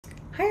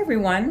Hi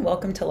everyone,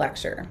 welcome to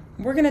lecture.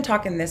 We're going to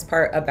talk in this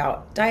part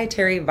about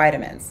dietary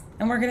vitamins,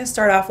 and we're going to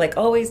start off like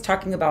always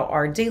talking about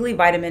our daily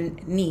vitamin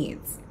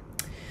needs.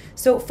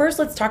 So first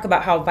let's talk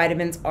about how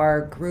vitamins are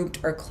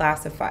grouped or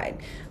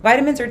classified.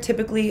 Vitamins are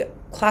typically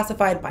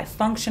classified by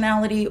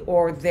functionality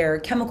or their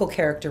chemical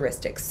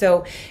characteristics.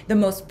 So the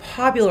most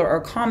popular or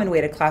common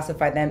way to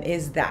classify them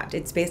is that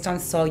it's based on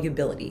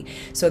solubility.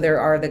 So there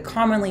are the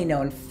commonly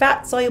known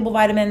fat-soluble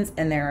vitamins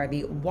and there are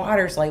the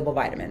water-soluble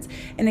vitamins.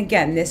 And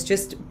again, this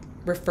just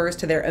refers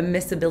to their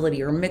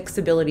immiscibility or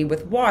mixability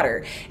with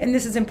water. And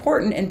this is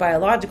important in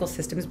biological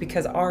systems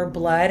because our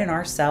blood and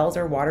our cells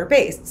are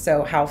water-based.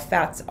 So how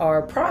fats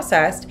are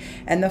processed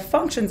and the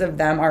functions of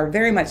them are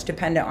very much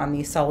dependent on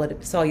these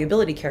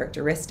solubility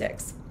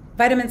characteristics.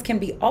 Vitamins can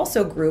be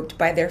also grouped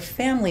by their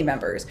family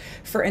members.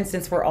 For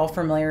instance, we're all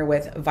familiar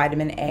with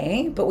vitamin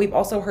A, but we've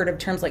also heard of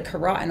terms like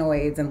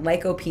carotenoids and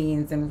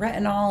lycopenes and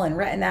retinol and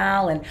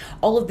retinal and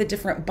all of the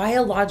different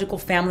biological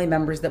family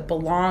members that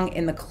belong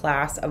in the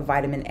class of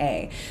vitamin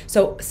A.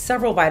 So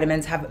several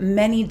vitamins have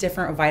many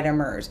different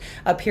vitamers.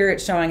 Up here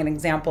it's showing an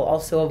example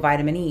also of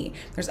vitamin E.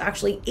 There's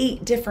actually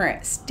 8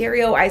 different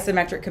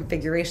stereoisometric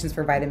configurations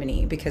for vitamin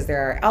E because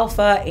there are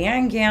alpha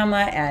and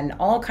gamma and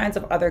all kinds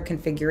of other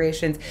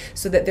configurations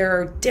so that there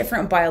are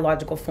different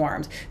biological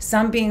forms,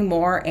 some being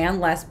more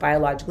and less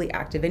biologically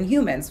active in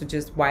humans, which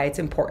is why it's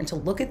important to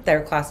look at their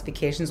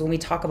classifications when we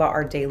talk about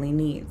our daily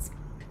needs.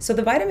 So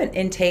the vitamin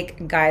intake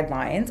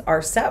guidelines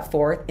are set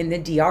forth in the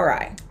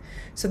DRI.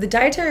 So the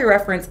dietary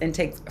reference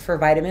intakes for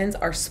vitamins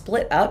are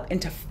split up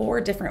into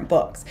 4 different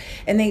books,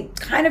 and they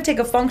kind of take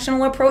a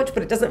functional approach,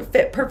 but it doesn't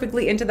fit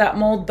perfectly into that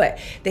mold. But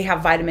they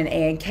have vitamin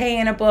A and K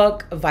in a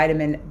book,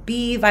 vitamin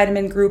B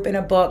vitamin group in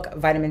a book,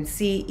 vitamin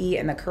C, E,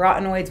 and the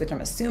carotenoids, which I'm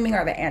assuming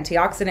are the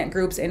antioxidant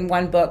groups, in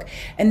one book,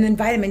 and then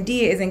vitamin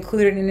D is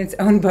included in its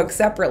own book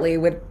separately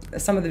with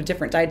some of the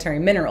different dietary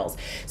minerals.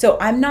 So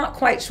I'm not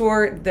quite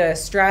sure the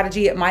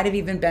strategy. It might have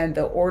even been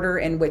the order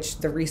in which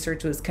the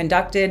research was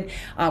conducted,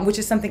 which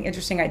is something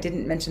interesting I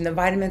didn't mention. The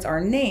vitamins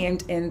are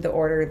named in the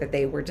order that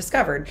they were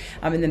discovered.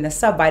 And then the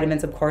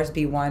subvitamins, of course,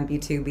 B1,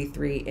 B2,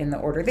 B3 in the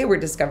order they were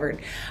discovered.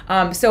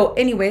 So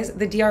anyways,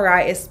 the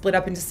DRI is split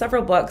up into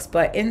several books,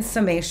 but in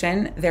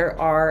summation, there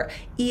are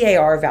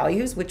EAR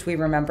values, which we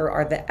remember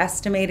are the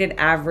estimated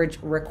average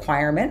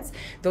requirements.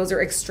 Those are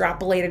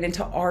extrapolated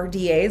into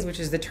RDAs, which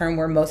is the term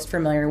we're most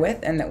familiar with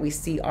and that we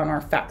see on our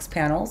facts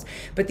panels.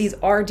 But these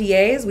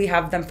RDAs, we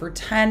have them for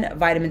 10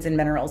 vitamins and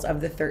minerals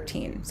of the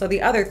 13. So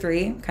the other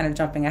 3, kind of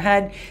jumping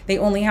ahead, they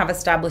only have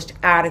established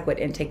adequate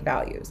intake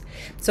values.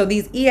 So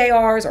these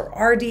EARs or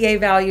RDA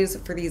values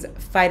for these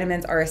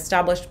vitamins are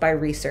established by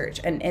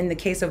research. And in the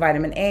case of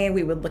vitamin A,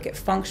 we would look at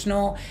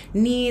functional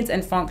needs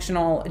and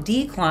functional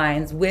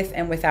declines with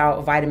and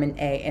without vitamin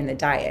A in the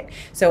diet.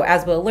 So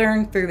as we'll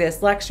learn through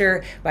this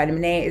lecture,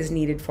 vitamin A is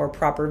needed for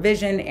proper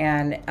vision,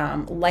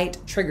 and light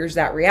triggers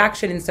that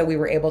reaction. And so we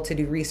were able to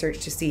do research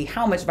to see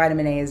how much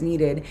vitamin A is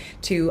needed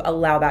to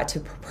allow that to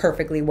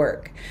perfectly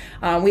work.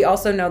 We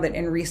also know that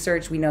in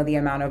research, we know the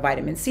amount of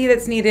vitamin C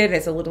that's needed.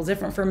 It's a little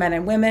different for men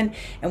and women.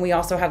 And we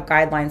also have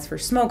guidelines for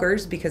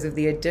smokers because of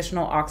the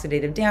additional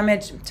oxidative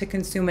damage to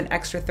consume an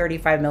extra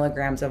 35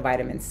 milligrams of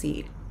vitamin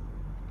C.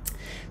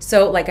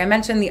 So like I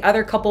mentioned, the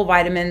other couple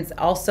vitamins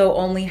also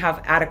only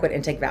have adequate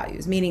intake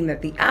values, meaning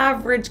that the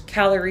average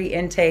calorie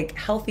intake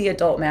healthy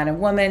adult man and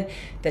woman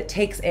that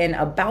takes in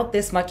about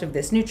this much of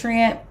this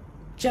nutrient,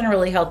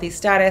 generally healthy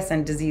status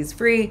and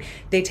disease-free,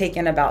 they take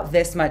in about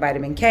this much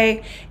vitamin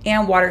K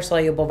and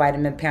water-soluble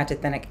vitamin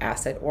pantothenic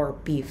acid, or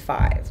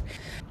B5.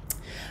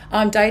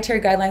 Dietary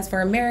guidelines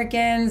for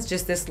Americans,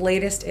 just this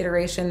latest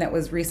iteration that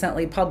was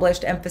recently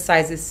published,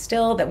 emphasizes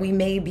still that we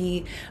may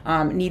be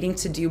needing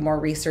to do more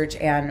research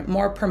and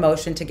more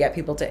promotion to get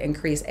people to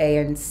increase A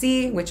and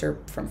C, which are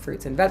from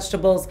fruits and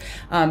vegetables,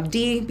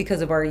 D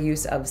because of our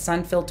use of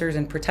sun filters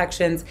and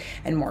protections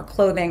and more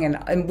clothing,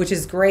 and which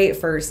is great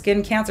for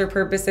skin cancer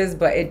purposes,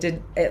 but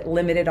it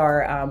limited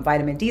our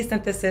vitamin D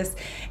synthesis,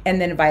 and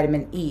then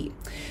vitamin E.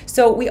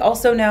 So we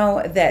also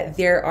know that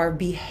there are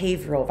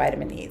behavioral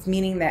vitamin needs,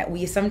 meaning that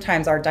we sometimes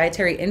our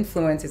dietary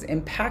influence is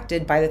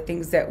impacted by the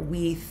things that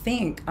we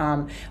think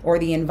or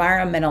the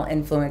environmental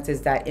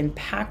influences that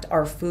impact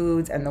our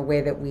foods and the way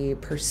that we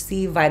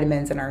perceive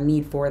vitamins and our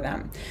need for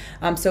them.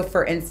 So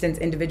for instance,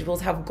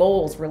 individuals have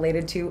goals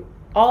related to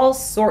all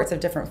sorts of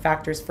different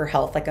factors for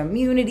health, like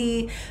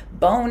immunity,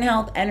 bone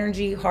health,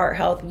 energy, heart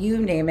health, you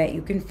name it.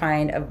 You can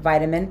find a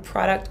vitamin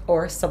product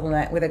or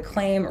supplement with a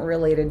claim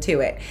related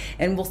to it.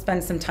 And we'll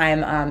spend some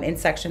time in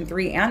section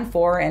 3 and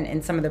 4 and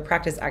in some of the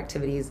practice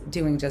activities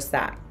doing just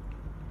that.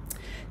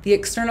 The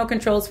external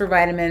controls for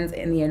vitamins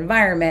in the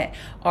environment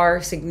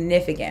are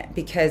significant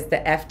because the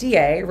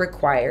FDA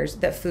requires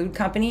that food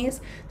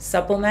companies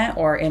supplement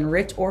or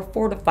enrich or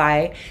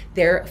fortify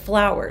their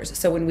flours.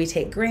 So when we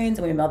take grains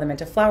and we melt them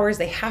into flours,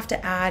 they have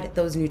to add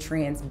those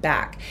nutrients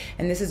back.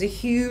 And this is a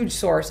huge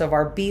source of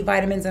our B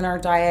vitamins in our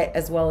diet,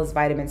 as well as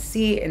vitamin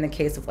C in the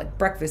case of like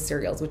breakfast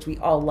cereals, which we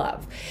all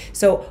love.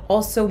 So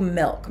also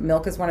milk.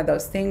 Milk is one of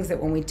those things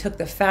that when we took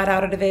the fat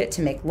out of it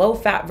to make low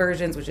fat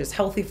versions, which is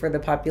healthy for the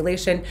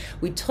population,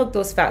 we took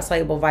those fat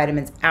soluble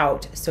vitamins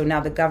out. So now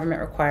the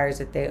government requires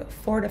that they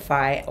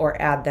fortify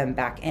or add them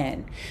back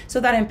in. So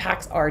that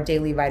impacts our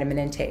daily vitamin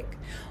intake.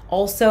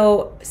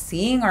 Also,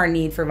 seeing our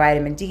need for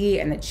vitamin D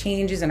and the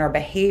changes in our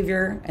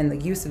behavior and the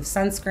use of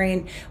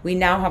sunscreen, we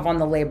now have on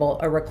the label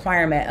a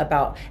requirement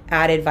about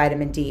added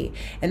vitamin D.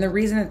 And the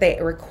reason that they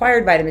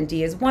required vitamin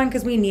D is one,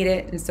 because we need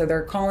it, and so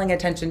they're calling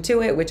attention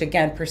to it, which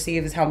again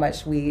perceives how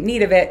much we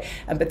need of it,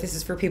 but this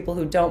is for people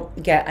who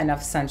don't get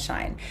enough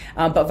sunshine.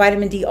 But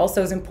vitamin D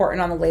also is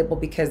important on the label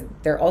because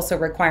they're also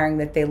requiring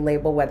that they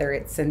label whether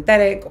it's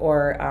synthetic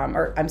or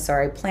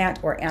plant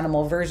or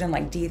animal version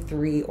like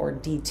D3 or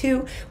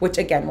D2, which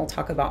again, we'll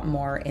talk about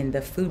more in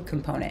the food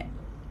component.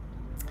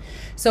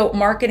 So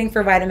marketing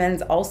for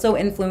vitamins also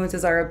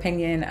influences our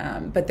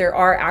opinion, but there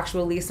are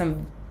actually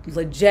some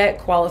legit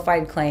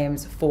qualified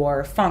claims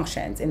for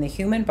functions in the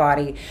human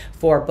body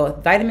for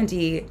both vitamin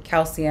D,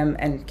 calcium,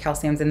 and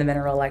calcium's in the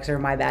mineral lecture,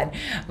 my bad,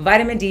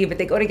 vitamin D, but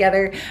they go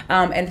together,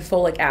 and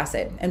folic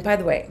acid. And by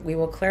the way, we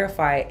will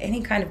clarify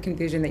any kind of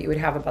confusion that you would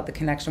have about the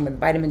connection with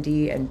vitamin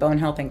D and bone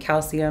health and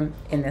calcium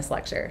in this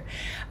lecture.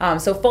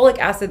 So folic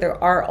acid,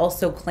 there are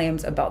also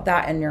claims about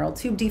that and neural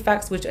tube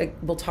defects, which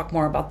we'll talk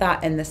more about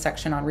that in this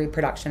section on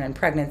reproduction and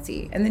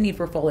pregnancy and the need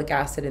for folic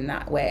acid in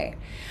that way.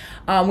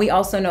 We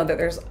also know that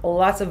there's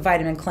lots of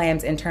vitamin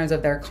claims in terms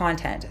of their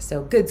content.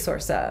 So good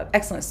source of,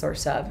 excellent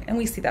source of, and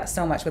we see that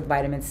so much with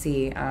vitamin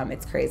C.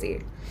 It's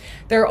crazy.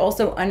 There are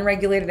also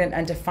unregulated and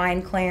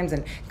undefined claims,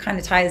 and kind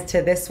of ties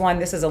to this one.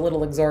 This is a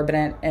little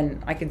exorbitant,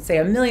 and I could say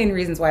a million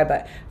reasons why,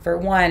 but for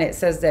one, it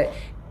says that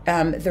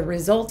the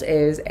result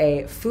is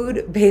a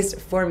food-based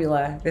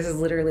formula. This is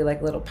literally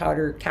like a little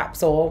powder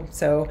capsule.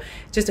 So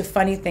just a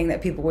funny thing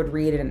that people would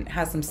read, and it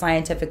has some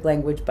scientific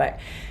language, but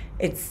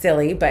it's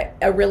silly. But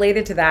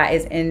related to that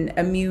is in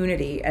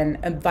immunity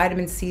and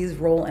vitamin C's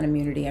role in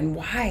immunity and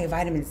why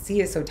vitamin C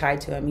is so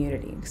tied to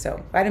immunity.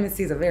 So vitamin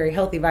C is a very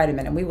healthy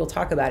vitamin, and we will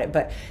talk about it,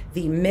 but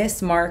the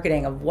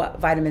mismarketing of what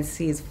vitamin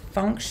C's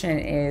function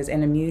is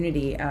in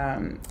immunity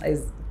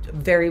is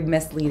very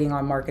misleading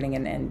on marketing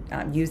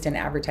and used in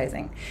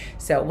advertising.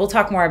 So we'll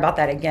talk more about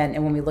that again,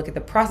 and when we look at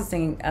the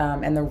processing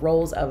and the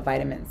roles of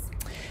vitamins.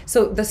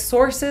 So the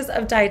sources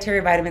of dietary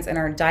vitamins in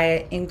our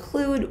diet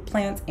include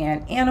plants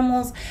and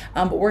animals,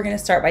 but we're going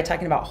to start by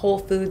talking about whole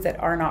foods that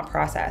are not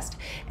processed.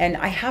 And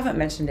I haven't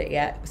mentioned it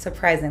yet,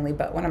 surprisingly,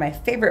 but one of my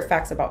favorite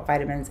facts about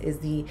vitamins is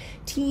the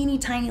teeny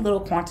tiny little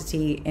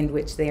quantity in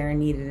which they are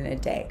needed in a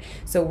day.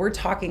 So we're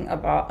talking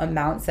about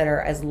amounts that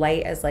are as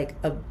light as like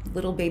a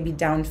little baby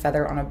down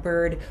feather on a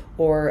bird,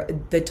 or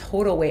the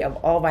total weight of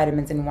all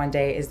vitamins in one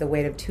day is the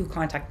weight of 2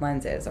 contact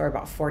lenses, or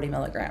about 40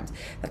 milligrams.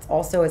 That's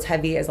also as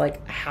heavy as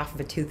like half of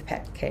a toothpick.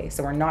 Okay,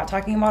 so we're not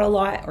talking about a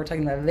lot, we're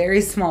talking about a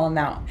very small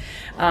amount.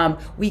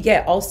 We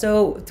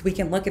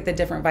can look at the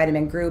different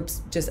vitamin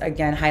groups, just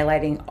again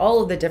highlighting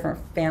all of the different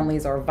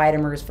families or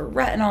vitamins for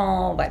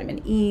retinol,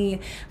 vitamin E,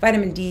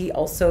 vitamin D.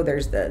 Also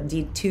there's the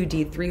D2,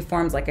 D3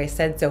 forms, like I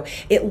said. So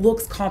it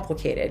looks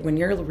complicated when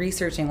you're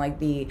researching like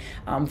the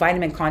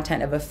vitamin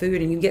content of a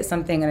food, and you get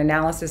something, an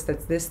analysis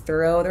that's this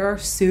thorough. There are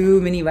so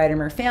many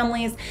vitamin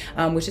families,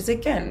 which is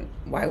again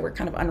why we're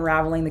kind of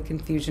unraveling the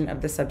confusion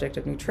of the subject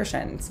of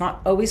nutrition. It's not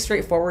always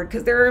straightforward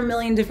because there are a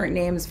million different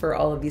names for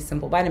all of these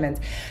simple vitamins,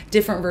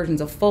 different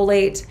versions of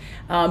folate,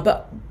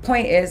 but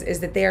point is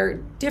that they're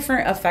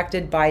different,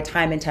 affected by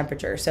time and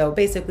temperature. So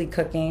basically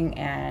cooking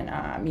and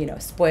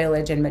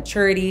spoilage and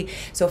maturity.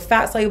 So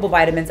fat soluble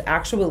vitamins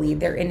actually,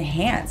 they're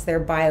enhance their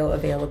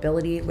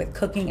bioavailability with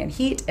cooking and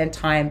heat and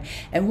time,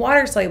 and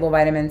water soluble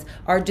vitamins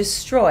are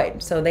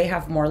destroyed. So they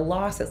have more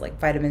losses, like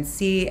vitamin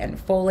C and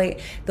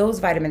folate. Those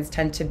vitamins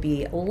tend to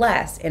be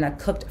less in a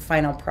cooked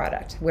final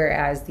product,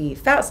 whereas the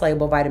fat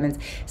soluble vitamins,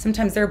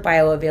 sometimes their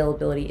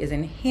bioavailability is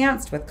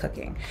enhanced with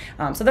cooking.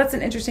 So that's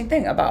an interesting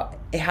thing about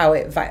how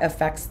it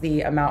affects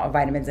the amount of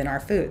vitamins in our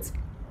foods.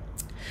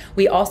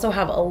 We also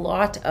have a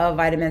lot of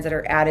vitamins that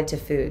are added to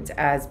foods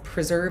as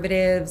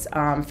preservatives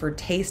for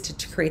taste,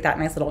 to create that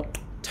nice little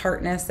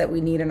tartness that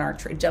we need in our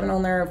trigeminal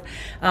nerve,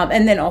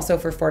 and then also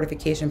for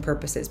fortification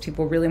purposes.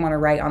 People really want to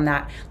write on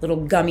that little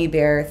gummy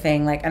bear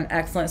thing like an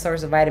excellent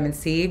source of vitamin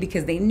C,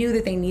 because they knew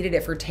that they needed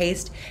it for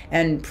taste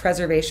and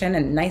preservation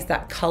and nice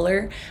that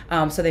color,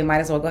 so they might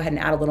as well go ahead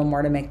and add a little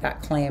more to make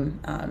that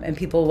claim, and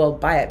people will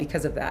buy it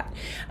because of that.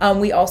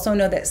 We also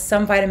know that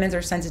some vitamins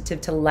are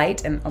sensitive to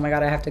light, and oh my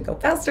god, I have to go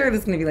faster, this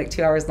is going to be like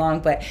 2 hours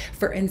long, but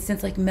for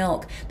instance, like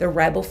milk, the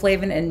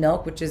riboflavin in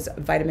milk, which is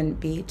vitamin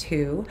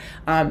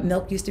B2,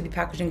 milk used to be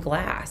packaged packaged in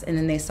glass. And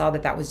then they saw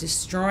that that was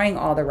destroying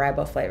all the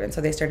riboflavin.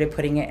 So they started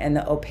putting it in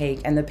the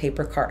opaque and the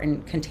paper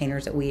carton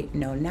containers that we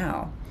know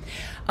now.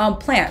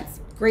 Plants.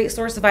 Great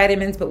source of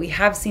vitamins, but we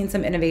have seen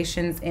some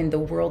innovations in the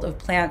world of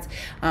plants.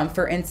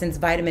 For instance,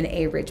 vitamin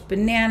A rich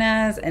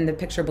bananas, and the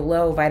picture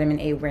below, vitamin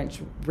A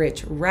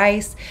rich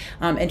rice.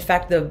 In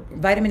fact, the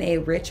vitamin A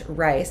rich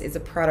rice is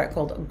a product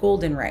called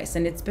golden rice,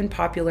 and it's been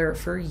popular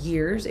for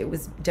years. It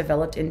was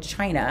developed in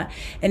China,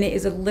 and it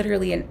is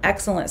literally an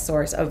excellent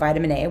source of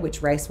vitamin A,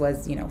 which rice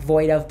was,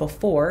 void of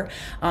before.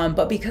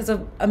 But because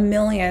of a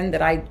million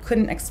that I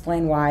couldn't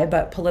explain why,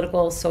 but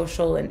political,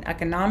 social, and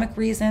economic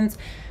reasons,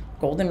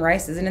 golden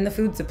rice isn't in the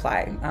food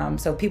supply.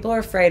 So people are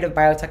afraid of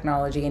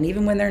biotechnology, and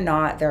even when they're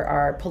not, there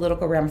are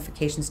political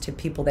ramifications to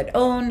people that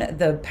own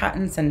the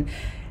patents and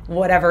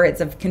whatever.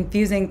 It's a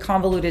confusing,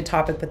 convoluted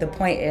topic, but the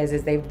point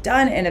is they've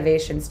done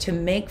innovations to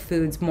make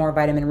foods more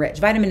vitamin rich,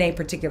 vitamin A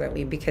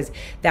particularly, because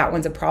that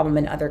one's a problem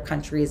in other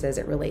countries as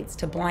it relates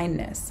to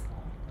blindness.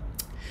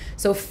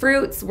 So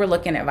fruits, we're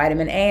looking at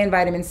vitamin A and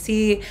vitamin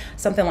C.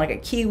 Something like a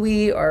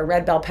kiwi or a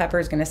red bell pepper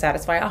is going to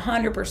satisfy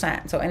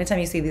 100%. So anytime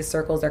you see these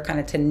circles, they're kind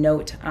of to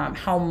note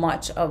how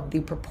much of the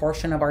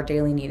proportion of our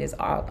daily need is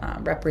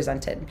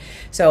represented.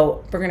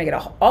 So we're going to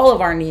get all of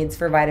our needs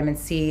for vitamin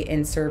C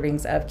in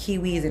servings of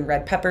kiwis and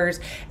red peppers,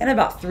 and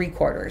about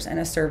 3/4 in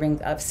a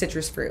serving of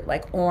citrus fruit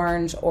like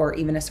orange, or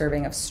even a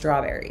serving of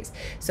strawberries.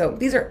 So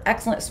these are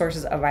excellent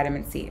sources of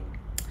vitamin C.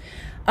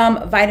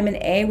 Vitamin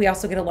A, we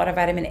also get a lot of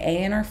vitamin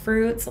A in our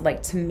fruits,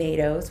 like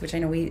tomatoes, which I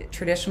know we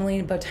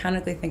traditionally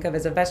botanically think of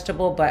as a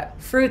vegetable, but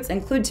fruits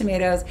include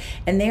tomatoes,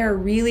 and they are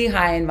really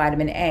high in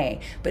vitamin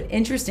A. But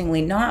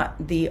interestingly,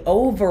 not the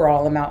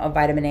overall amount of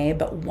vitamin A,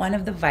 but one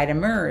of the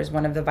vitamins,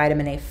 one of the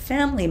vitamin A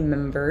family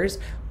members,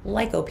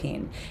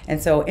 lycopene.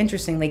 And so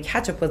interestingly,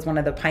 ketchup was one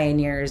of the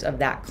pioneers of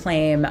that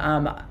claim,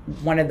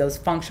 one of those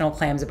functional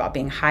claims about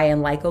being high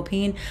in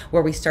lycopene,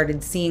 where we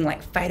started seeing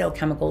like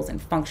phytochemicals and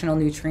functional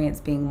nutrients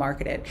being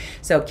marketed.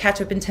 So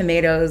ketchup and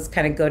tomatoes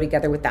kind of go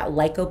together with that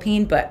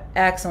lycopene, but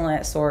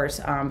excellent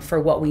source for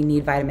what we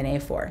need vitamin A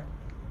for.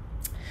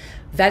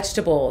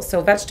 Vegetables. So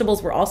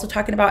vegetables, we're also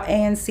talking about A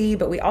and C,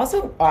 but we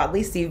also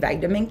oddly see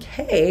vitamin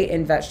K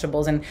in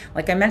vegetables. And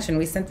like I mentioned,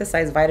 we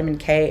synthesize vitamin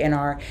K in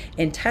our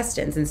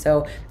intestines. And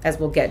so as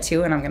we'll get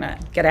to, and I'm going to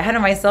get ahead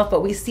of myself,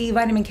 but we see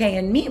vitamin K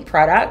in meat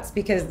products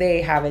because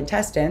they have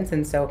intestines.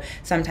 And so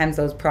sometimes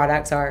those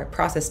products are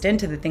processed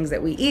into the things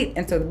that we eat.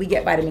 And so we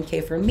get vitamin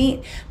K from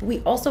meat, but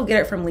we also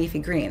get it from leafy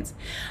greens.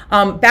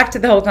 Back to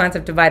the whole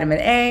concept of vitamin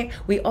A,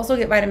 we also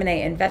get vitamin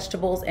A in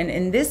vegetables. And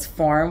in this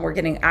form, we're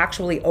getting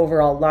actually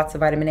overall lots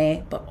of vitamin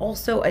A, but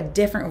also a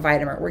different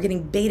vitamin. We're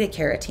getting beta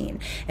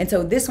carotene. And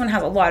so this one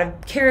has a lot of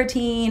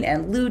carotene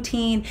and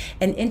lutein.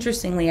 And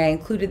interestingly, I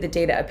included the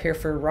data up here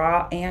for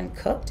raw and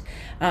cooked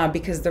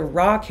because the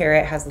raw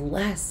carrot has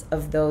less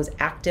of those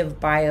active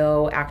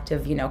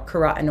bioactive,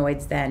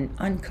 carotenoids than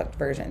uncooked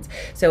versions.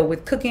 So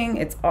with cooking,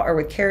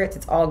 with carrots,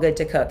 it's all good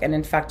to cook. And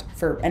in fact,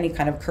 for any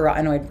kind of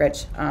carotenoid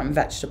rich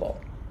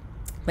vegetable,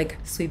 like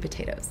sweet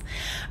potatoes.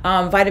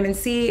 Vitamin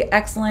C,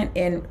 excellent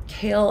in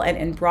kale and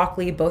in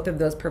broccoli, both of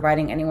those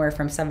providing anywhere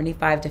from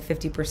 75 to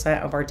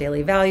 50% of our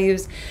daily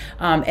values.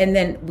 And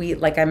then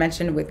like I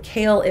mentioned, with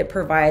kale, it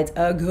provides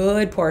a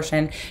good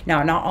portion.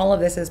 Now, not all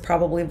of this is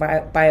probably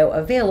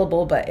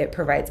bioavailable, but it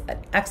provides an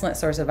excellent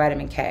source of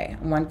vitamin K.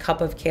 1 cup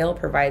of kale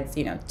provides,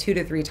 2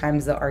 to 3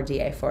 times the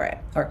RDA for it,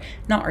 or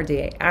not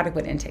RDA,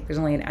 adequate intake. There's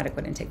only an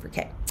adequate intake for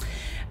K.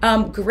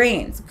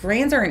 Grains.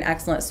 Grains are an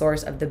excellent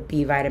source of the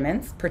B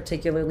vitamins,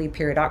 particularly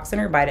pyridoxine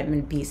or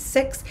vitamin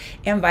B6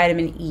 and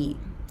vitamin E.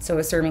 So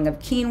a serving of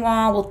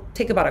quinoa will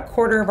take about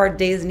 1/4 of our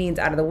day's needs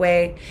out of the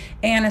way,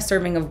 and a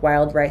serving of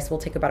wild rice will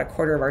take about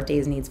 1/4 of our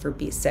day's needs for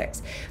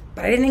B6.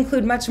 But I didn't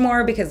include much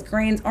more because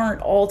grains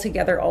aren't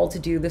altogether all to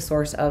do the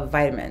source of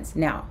vitamins.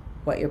 Now,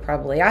 what you're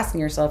probably asking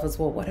yourself is,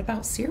 well, what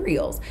about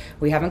cereals?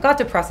 We haven't got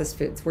to processed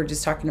foods. We're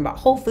just talking about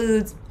whole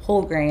foods,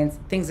 whole grains,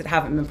 things that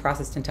haven't been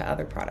processed into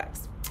other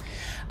products.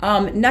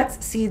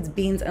 Nuts, seeds,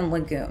 beans, and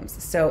legumes.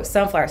 So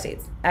sunflower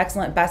seeds,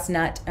 excellent, best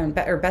nut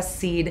or best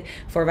seed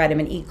for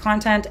vitamin E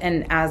content.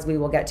 And as we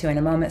will get to in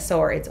a moment,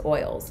 so are its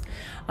oils.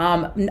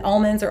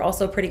 Almonds are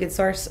also a pretty good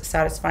source,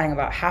 satisfying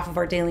about half of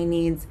our daily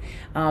needs.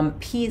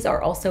 Peas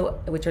are also,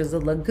 which is a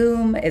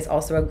legume, is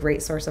also a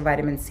great source of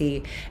vitamin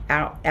C,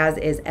 as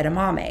is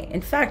edamame.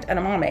 In fact,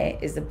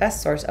 edamame is the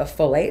best source of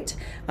folate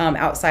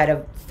outside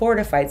of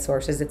fortified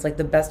sources. It's like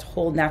the best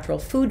whole natural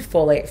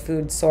folate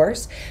food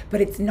source,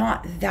 but it's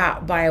not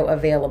that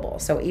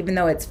bioavailable. So even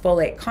though its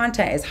folate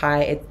content is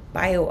high, its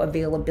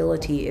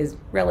bioavailability is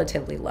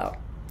relatively low.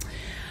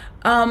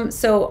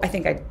 So I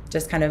think I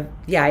just kind of,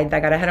 I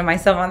got ahead of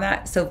myself on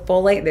that. So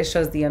folate, this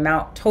shows the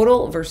amount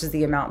total versus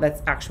the amount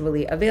that's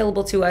actually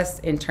available to us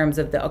in terms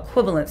of the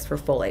equivalents for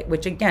folate,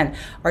 which again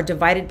are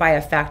divided by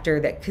a factor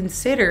that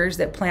considers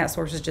that plant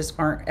sources just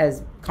aren't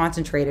as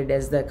concentrated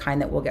as the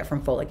kind that we'll get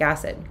from folic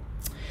acid.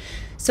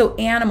 So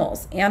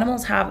animals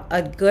have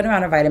a good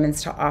amount of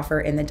vitamins to offer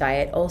in the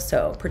diet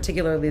also,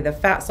 particularly the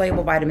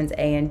fat-soluble vitamins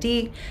A and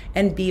D,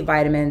 and B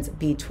vitamins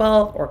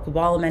B12 or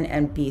cobalamin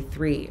and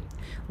B3.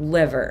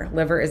 Liver.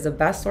 Liver is the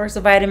best source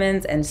of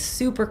vitamins and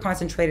super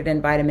concentrated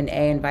in vitamin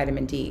A and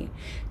vitamin D.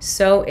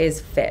 So is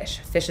fish.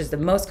 Fish is the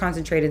most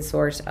concentrated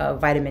source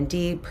of vitamin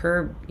D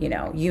per,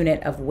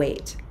 unit of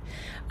weight.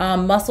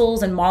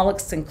 Mussels and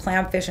mollusks and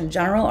clamfish in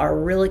general are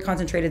really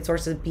concentrated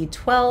sources of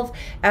B12,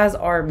 as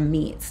are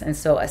meats. And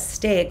so a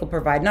steak will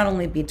provide not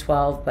only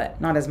B12,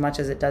 but not as much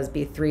as it does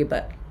B3,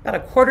 but about a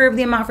quarter of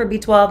the amount for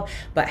B12,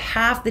 but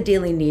half the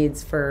daily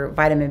needs for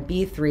vitamin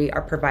B3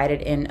 are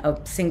provided in a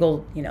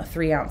single,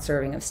 3-ounce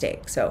serving of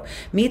steak. So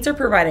meats are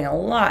providing a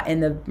lot in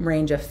the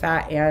range of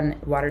fat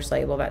and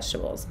water-soluble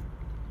vegetables.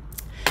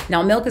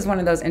 Now, milk is one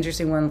of those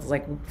interesting ones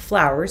like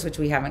flours, which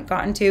we haven't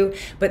gotten to,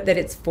 but that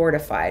it's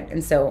fortified.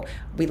 And so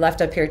we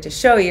left up here to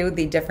show you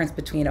the difference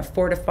between a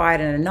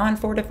fortified and a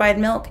non-fortified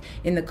milk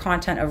in the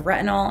content of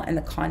retinol and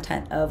the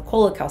content of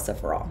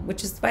cholecalciferol,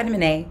 which is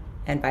vitamin A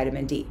and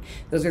vitamin D.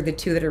 Those are the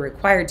two that are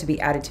required to be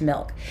added to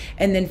milk.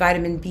 And then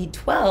vitamin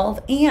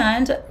B12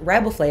 and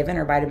riboflavin,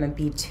 or vitamin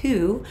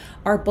B2,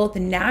 are both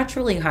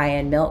naturally high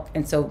in milk.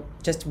 And so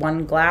just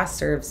one glass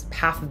serves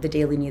half of the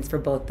daily needs for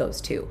both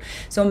those two.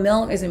 So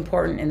milk is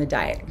important in the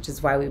diet, which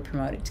is why we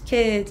promote it to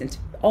kids and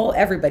to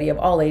everybody of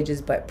all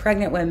ages, but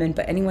pregnant women,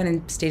 but anyone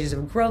in stages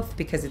of growth,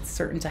 because it's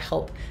certain to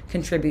help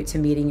contribute to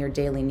meeting your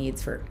daily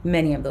needs for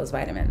many of those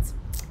vitamins.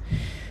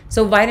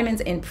 So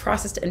vitamins in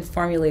processed and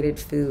formulated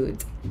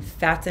foods,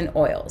 fats and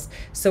oils.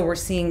 So we're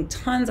seeing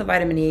tons of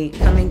vitamin E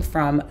coming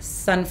from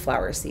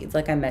sunflower seeds,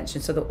 like I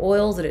mentioned. So the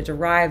oils that it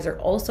derives are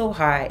also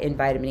high in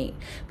vitamin E.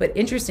 But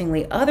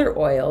interestingly, other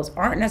oils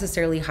aren't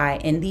necessarily high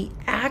in the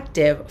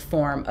active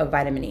form of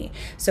vitamin E.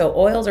 So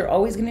oils are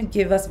always going to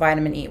give us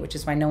vitamin E, which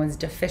is why no one's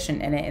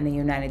deficient in it in the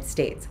United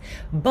States.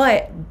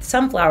 But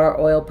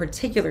sunflower oil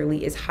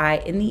particularly is high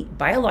in the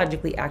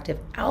biologically active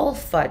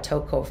alpha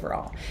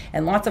tocopherol.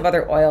 And lots of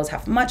other oils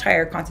have much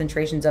higher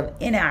concentrations of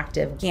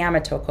inactive gamma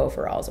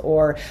tocopherols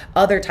or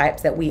other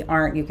types that we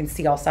aren't. You can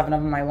see all 7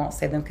 of them. I won't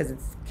say them because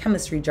it's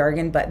chemistry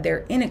jargon, but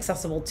they're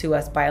inaccessible to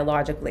us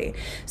biologically.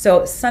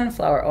 So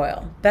sunflower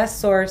oil, best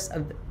source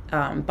of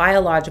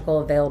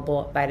biological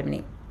available vitamin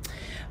E.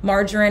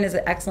 Margarine is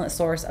an excellent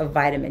source of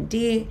vitamin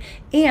D,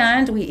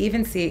 and we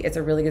even see it's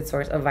a really good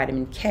source of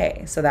vitamin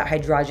K. So that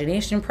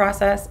hydrogenation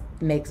process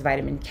makes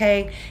vitamin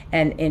K,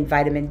 and in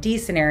vitamin D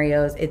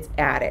scenarios, it's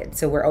added.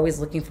 So we're always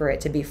looking for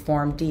it to be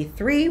form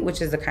D3,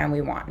 which is the kind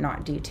we want,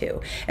 not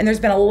D2. And there's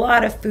been a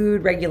lot of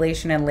food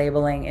regulation and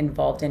labeling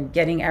involved in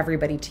getting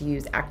everybody to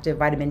use active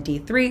vitamin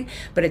D3,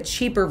 but a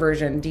cheaper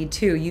version,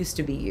 D2, used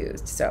to be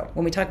used. So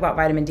when we talk about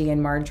vitamin D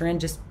and margarine,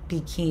 just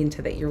be keen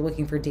to that you're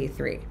looking for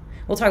D3.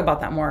 We'll talk about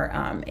that more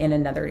in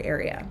another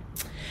area.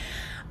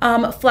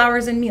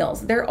 Flours and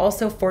meals, they're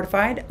also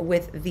fortified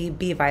with the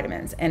B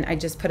vitamins. And I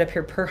just put up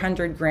here per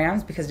 100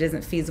 grams because it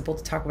isn't feasible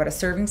to talk about a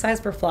serving size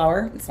for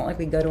flour. It's not like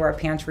we go to our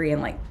pantry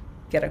and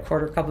get a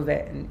quarter cup of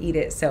it and eat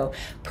it. So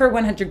per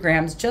 100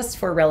 grams, just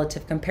for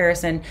relative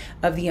comparison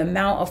of the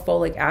amount of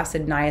folic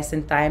acid,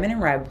 niacin, thiamine, and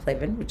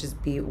riboflavin, which is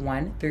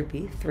B1 through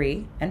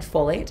B3, and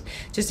folate,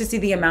 just to see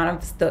the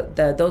amount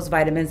of those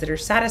vitamins that are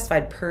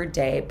satisfied per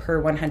day per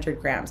 100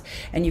 grams.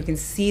 And you can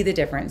see the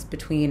difference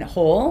between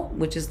whole,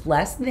 which is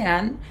less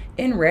than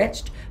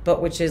enriched,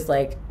 but which is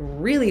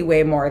really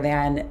way more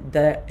than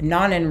the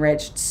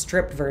non-enriched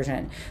stripped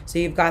version. So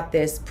you've got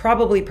this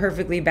probably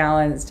perfectly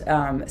balanced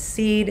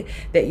seed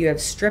that you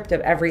have stripped of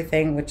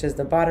everything, which is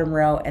the bottom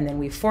row, and then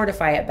we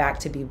fortify it back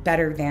to be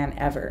better than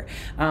ever,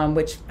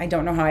 which I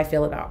don't know how I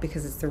feel about,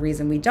 because it's the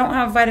reason we don't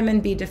have vitamin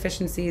B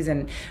deficiencies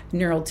and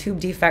neural tube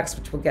defects,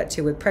 which we'll get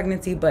to with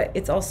pregnancy, but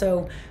it's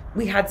also,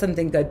 we had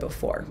something good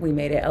before. We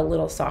made it a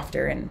little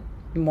softer and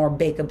more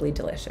bakeably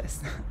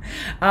delicious.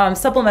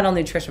 Supplemental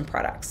nutrition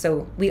products.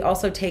 So we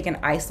also take and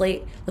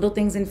isolate little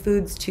things in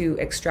foods to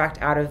extract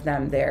out of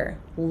them their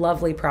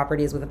lovely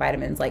properties with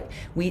vitamins. Like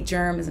wheat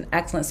germ is an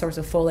excellent source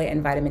of folate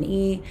and vitamin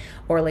E,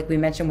 or like we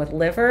mentioned with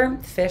liver,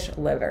 fish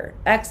liver,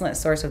 excellent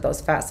source of those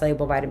fat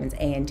soluble vitamins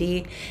A and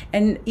D.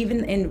 And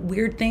even in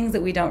weird things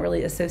that we don't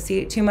really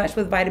associate too much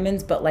with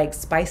vitamins, but like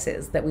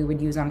spices that we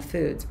would use on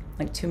foods,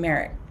 like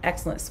turmeric,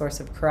 excellent source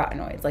of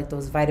carotenoids, like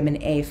those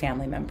vitamin A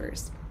family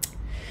members.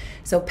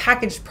 So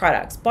packaged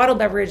products, bottled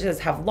beverages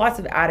have lots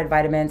of added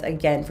vitamins,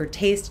 again, for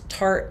taste,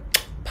 tart,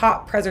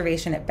 pop,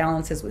 preservation. It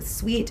balances with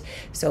sweet,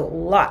 so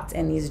lots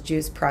in these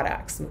juice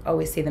products. We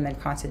always see them in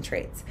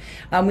concentrates.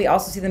 We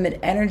also see them in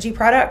energy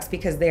products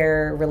because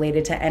they're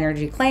related to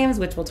energy claims,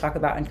 which we'll talk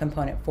about in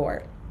component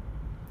 4.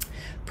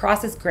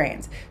 Processed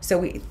grains. So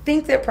we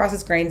think that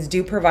processed grains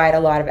do provide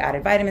a lot of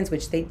added vitamins,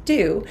 which they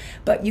do,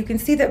 but you can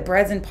see that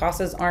breads and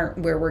pastas aren't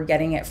where we're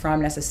getting it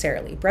from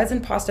necessarily. Breads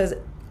and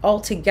pastas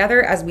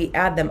altogether, as we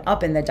add them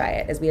up in the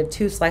diet, as we have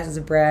 2 slices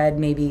of bread,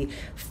 maybe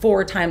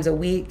 4 times a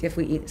week, if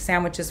we eat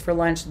sandwiches for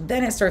lunch,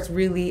 then it starts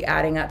really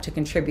adding up to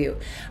contribute.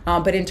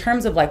 But in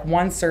terms of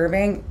one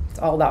serving, it's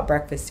all about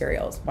breakfast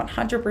cereals.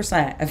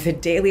 100% of the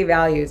daily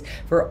values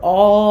for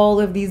all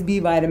of these B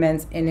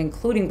vitamins, and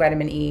including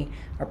vitamin E,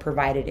 are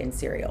provided in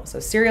cereal. So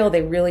cereal,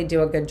 they really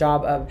do a good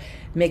job of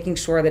making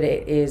sure that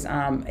it is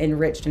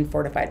enriched and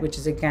fortified, which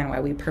is again why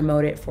we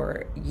promote it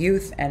for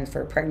youth and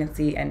for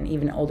pregnancy and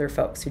even older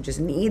folks who just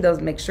need those,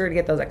 make sure to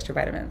get those extra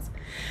vitamins.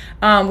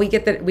 We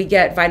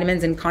get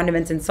vitamins in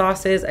condiments and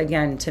sauces.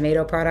 Again,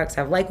 tomato products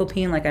have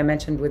lycopene, like I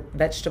mentioned, with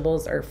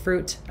vegetables or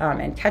fruit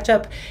and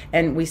ketchup.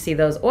 And we see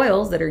those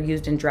oils that are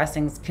used in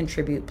dressings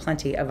contribute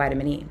plenty of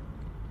vitamin E.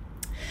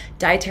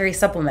 Dietary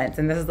supplements,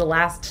 and this is the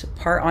last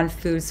part on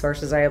food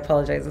sources. I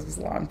apologize, this was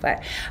long,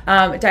 but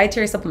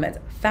dietary supplements.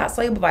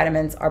 Fat-soluble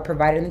vitamins are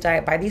provided in the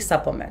diet by these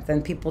supplements,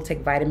 and people take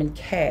vitamin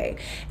K.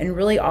 And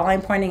really all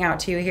I'm pointing out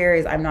to you here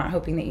is I'm not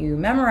hoping that you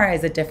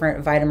memorize the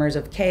different vitamins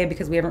of K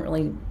because we haven't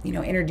really,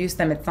 introduced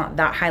them. It's not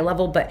that high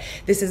level, but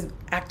this is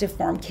active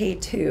form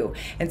K2.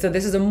 And so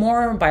this is a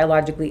more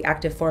biologically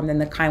active form than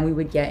the kind we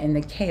would get in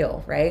the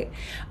kale, right?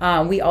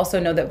 We also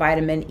know that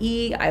vitamin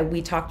E,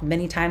 we talked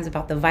many times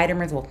about the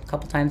vitamins, well, a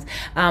couple times,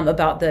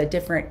 about the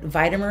different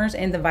vitamins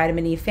in the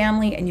vitamin E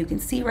family. And you can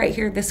see right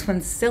here, this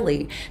one's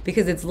silly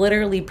because it's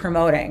literally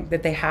promoting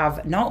that they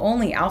have not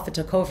only alpha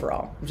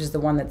tocopherol, which is the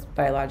one that's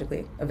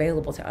biologically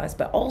available to us,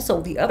 but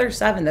also the other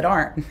 7 that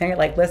aren't. They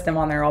like list them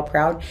on there all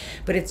proud,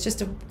 but it's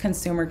just a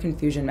consumer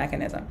confusion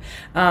mechanism.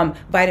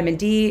 Vitamin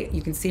D,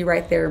 you can see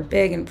right there,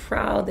 big and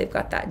proud. They've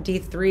got that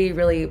D3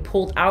 really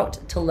pulled out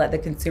to let the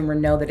consumer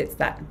know that it's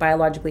that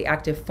biologically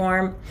active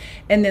form.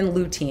 And then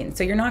lutein.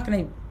 So you're not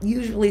going to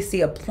usually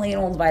see a plain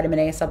old vitamin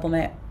A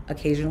supplement.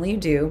 Occasionally you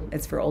do.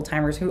 It's for old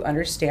timers who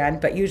understand,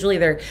 but usually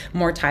they're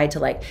more tied to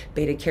like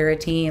beta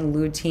carotene,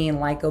 lutein,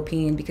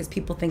 lycopene, because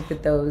people think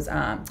that those, the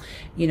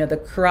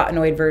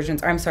carotenoid versions,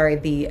 the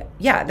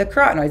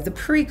carotenoids, the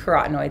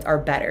pre-carotenoids are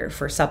better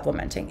for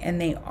supplementing, and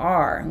they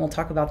are. And we'll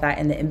talk about that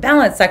in the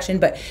imbalance section,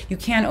 but you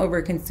can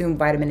overconsume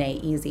vitamin A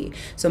easy.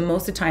 So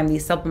most of the time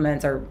these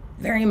supplements are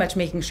very much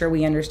making sure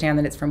we understand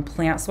that it's from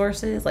plant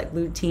sources like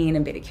lutein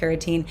and beta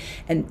carotene,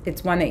 and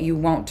it's one that you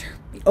won't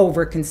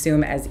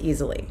overconsume as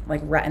easily,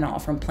 like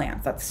retinol from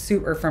plants. That's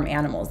super from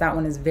animals. That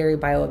one is very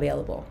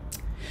bioavailable.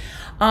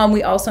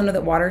 We also know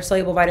that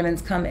water-soluble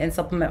vitamins come in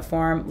supplement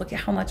form. Look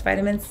at how much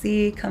vitamin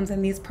C comes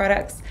in these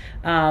products.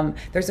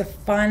 There's a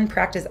fun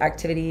practice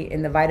activity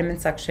in the vitamin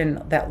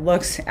section that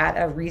looks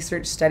at a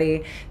research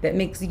study that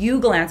makes you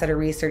glance at a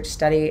research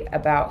study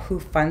about who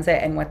funds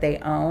it and what they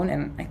own.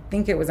 And I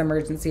think it was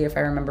Emergency, if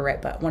I remember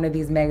right, but one of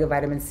these mega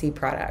vitamin C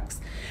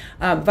products.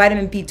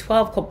 Vitamin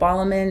B12,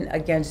 cobalamin,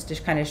 again, just to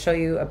kind of show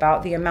you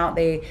about the amount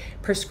they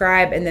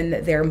prescribe, and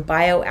then they're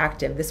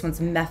bioactive. This one's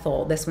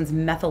methyl, this one's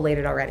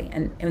methylated already.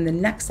 And in the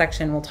next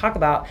section, we'll talk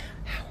about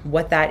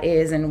what that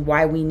is and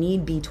why we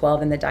need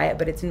B12 in the diet,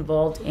 but it's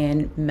involved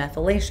in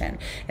methylation.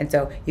 And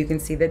so you can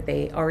see that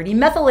they already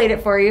methylate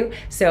it for you,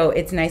 so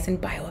it's nice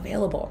and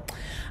bioavailable.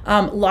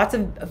 Lots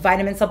of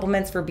vitamin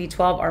supplements for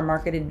B12 are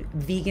marketed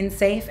vegan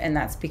safe, and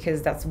that's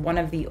because that's one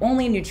of the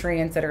only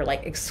nutrients that are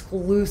like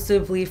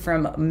exclusively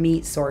from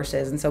meat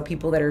sources. And so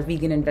people that are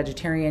vegan and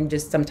vegetarian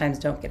just sometimes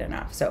don't get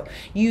enough. So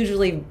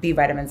usually B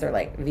vitamins are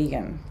like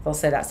vegan. They'll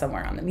say that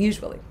somewhere on them,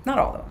 usually, not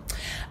all of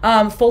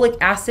them. Folic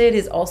acid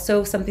is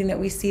also something that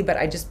we see, but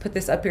I just put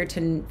this up here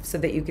so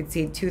that you could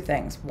see 2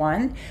 things.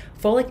 One,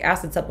 folic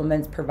acid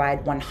supplements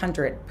provide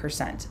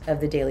 100%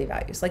 of the daily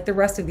values. Like the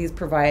rest of these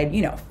provide,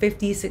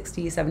 50,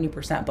 60,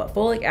 70%, but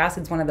folic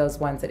acid is one of those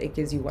ones that it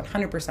gives you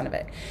 100% of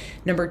it.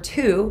 Number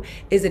 2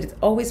 is that it's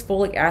always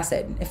folic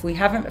acid. If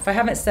I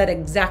haven't said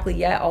exactly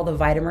yet all the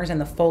vitamins in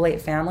the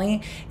folate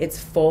family,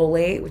 it's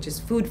folate, which is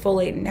food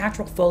folate,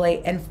 natural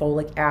folate, and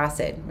folic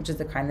acid, which is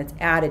the kind that's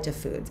added to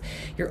foods.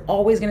 You're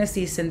always going to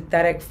see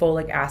synthetic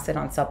folic acid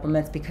on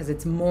supplements because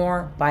it's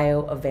more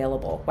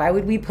bioavailable. Why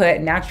would we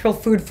put natural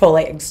food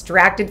folate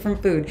extracted from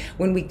food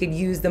when we could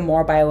use the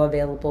more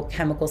bioavailable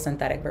chemical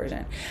synthetic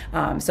version?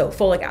 So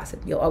folic acid,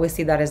 you'll always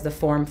see that as the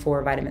form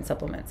for vitamin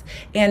supplements.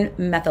 And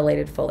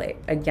methylated folate,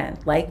 again,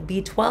 like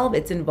B12,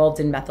 it's involved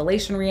in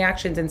methylation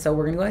reactions, and so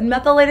we're going to go ahead and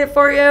methylate it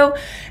for you.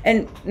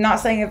 And not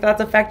saying if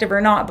that's effective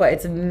or not, but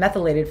it's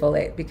methylated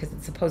folate because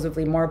it's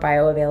supposedly more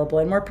bioavailable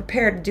and more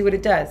prepared to do what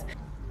it does.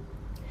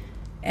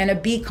 And a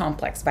B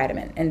complex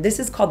vitamin. And this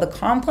is called the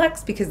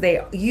complex because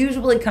they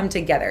usually come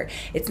together.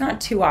 It's not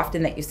too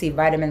often that you see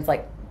vitamins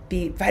like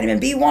vitamin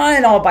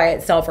B1 all by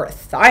itself or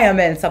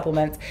thiamine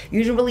supplements.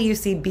 Usually you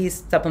see B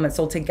supplements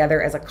sold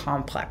together as a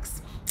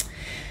complex.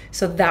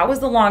 So that was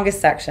the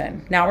longest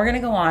section. Now we're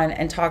going to go on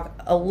and talk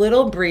a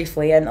little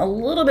briefly and a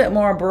little bit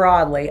more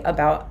broadly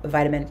about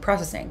vitamin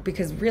processing,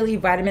 because really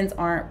vitamins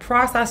aren't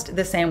processed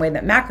the same way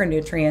that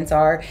macronutrients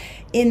are,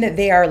 in that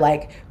they are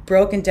like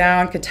broken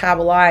down,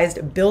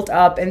 catabolized, built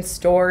up, and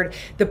stored.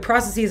 The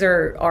processes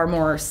are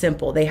more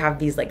simple. They have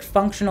these like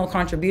functional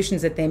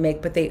contributions that they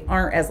make, but they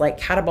aren't as like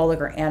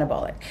catabolic or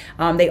anabolic.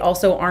 They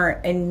also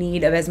aren't in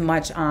need of as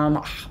much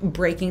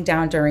breaking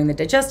down during the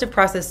digestive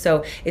process.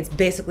 So it's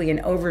basically an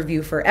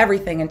overview for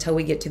everything until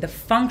we get to the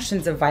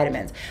functions of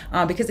vitamins.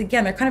 Because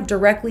again, they're kind of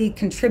directly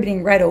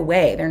contributing right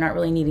away. They're not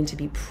really needing to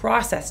be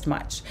processed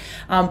much.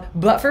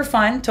 But for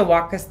fun, to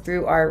walk us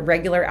through our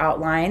regular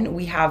outline,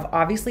 we have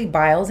obviously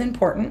bile is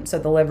important. So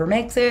the liver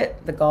makes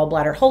it, the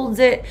gallbladder holds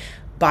it,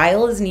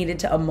 Bile is needed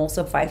to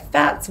emulsify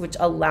fats, which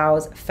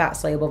allows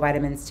fat-soluble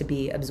vitamins to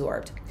be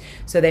absorbed.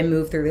 So they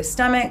move through the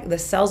stomach. The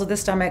cells of the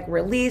stomach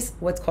release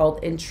what's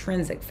called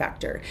intrinsic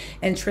factor.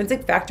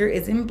 Intrinsic factor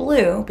is in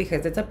blue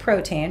because it's a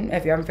protein.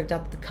 If you haven't picked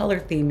up the color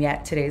theme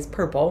yet, today's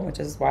purple, which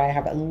is why I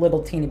have a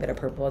little teeny bit of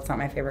purple. It's not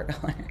my favorite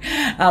color.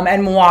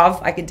 And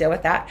mauve, I could deal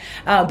with that.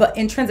 But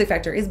intrinsic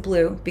factor is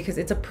blue because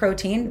it's a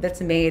protein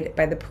that's made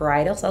by the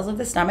parietal cells of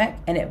the stomach,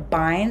 and it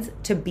binds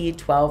to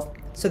B12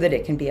 so that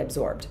it can be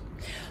absorbed.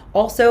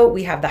 Also,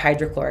 we have the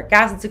hydrochloric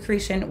acid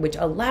secretion, which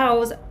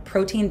allows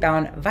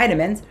protein-bound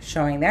vitamins,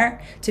 showing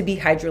there, to be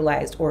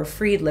hydrolyzed or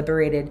freed,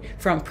 liberated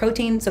from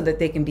protein so that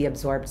they can be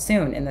absorbed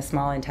soon in the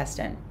small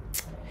intestine.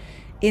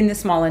 In the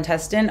small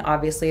intestine,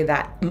 obviously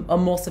that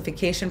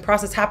emulsification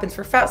process happens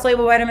for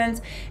fat-soluble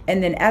vitamins,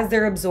 and then as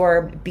they're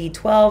absorbed,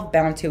 B12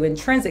 bound to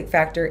intrinsic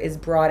factor is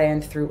brought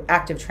in through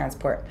active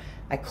transport.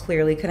 I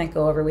clearly couldn't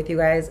go over with you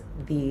guys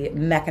the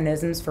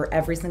mechanisms for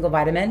every single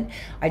vitamin.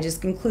 I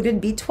just included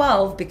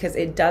B12 because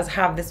it does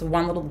have this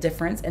one little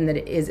difference in that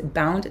it is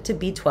bound to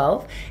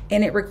B12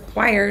 and it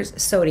requires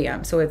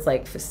sodium. So it's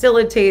like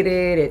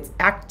facilitated, it's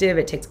active,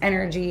 it takes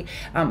energy.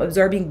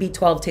 Absorbing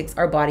B12 takes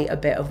our body a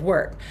bit of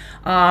work.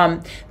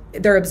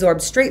 They're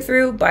absorbed straight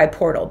through by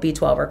portal,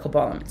 B12 or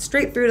cobalamin,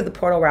 straight through to the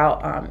portal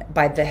route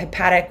by the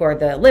hepatic or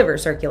the liver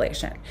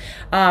circulation.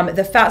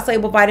 The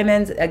fat-soluble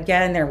vitamins,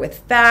 again, they're with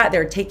fat.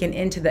 They're taken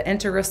into the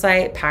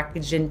enterocyte,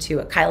 packaged into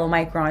a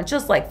chylomicron,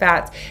 just like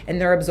fats, and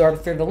they're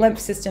absorbed through the lymph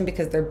system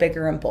because they're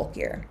bigger and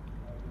bulkier.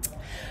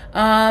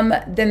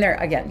 Then there,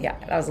 again, yeah,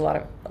 that was a lot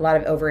of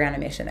over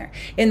animation there.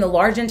 In the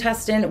large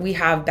intestine, we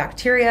have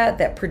bacteria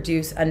that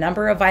produce a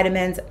number of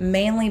vitamins,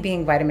 mainly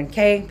being vitamin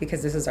K,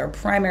 because this is our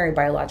primary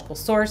biological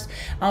source.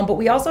 But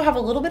we also have a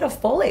little bit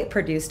of folate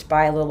produced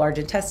by the large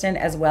intestine,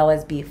 as well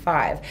as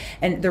B5.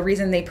 And the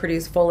reason they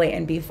produce folate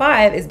and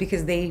B5 is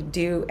because they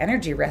do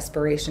energy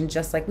respiration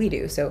just like we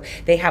do. So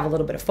they have a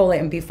little bit of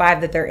folate and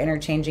B5 that they're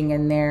interchanging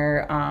in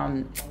their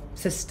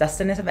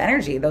sustenance of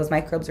energy. Those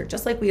microbes are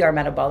just like we are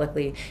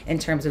metabolically in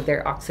terms of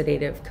their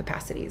oxidative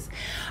capacities.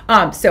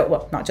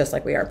 Well, not just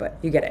like we are, but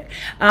you get it.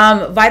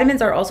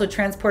 Vitamins are also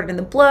transported in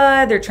the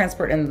blood. They're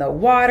transported in the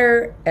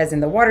water, as in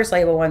the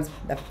water-soluble ones.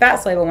 The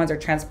fat-soluble ones are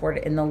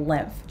transported in the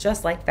lymph,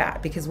 just like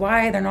that. Because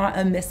why? They're not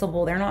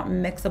immiscible. They're not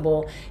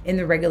mixable in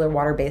the regular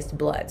water-based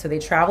blood. So they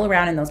travel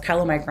around in those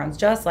chylomicrons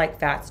just like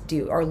fats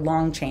do, or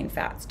long-chain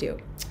fats do.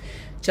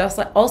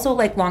 Also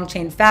like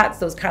long-chain fats,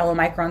 those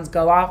chylomicrons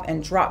go off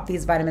and drop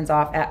these vitamins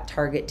off at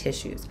target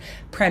tissues.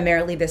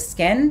 Primarily the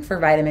skin for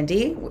vitamin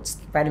D, which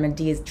vitamin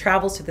D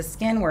travels to the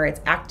skin where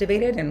it's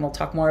activated, and we'll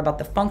talk more about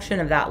the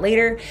function of that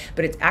later,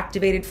 but it's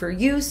activated for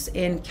use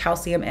in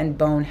calcium and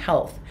bone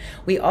health.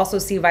 We also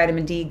see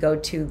vitamin D go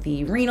to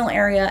the renal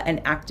area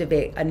and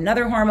activate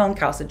another hormone,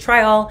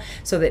 calcitriol,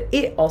 so that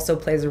it also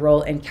plays a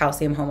role in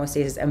calcium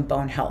homeostasis and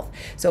bone health.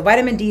 So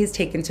vitamin D is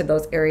taken to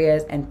those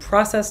areas and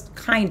processed,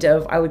 kind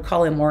of, I would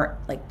call it more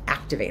like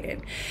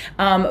activated.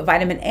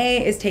 Vitamin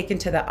A is taken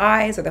to the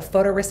eyes or the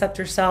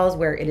photoreceptor cells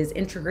where it is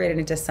integrated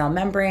into cell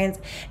membranes,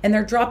 and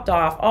they're dropped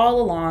off all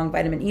along.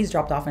 Vitamin E is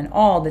dropped off in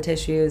all the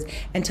tissues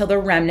until the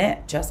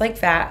remnant, just like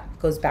fat,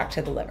 goes back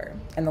to the liver.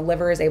 And the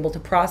liver is able to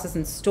process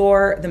and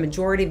store the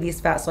majority of these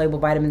fat-soluble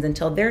vitamins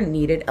until they're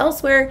needed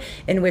elsewhere,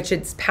 in which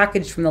it's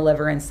packaged from the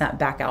liver and sent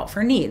back out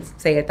for needs,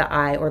 say at the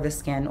eye or the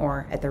skin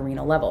or at the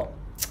renal level.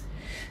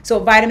 So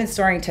vitamin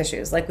storing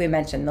tissues, like we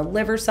mentioned, the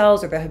liver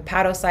cells or the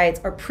hepatocytes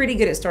are pretty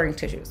good at storing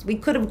tissues. We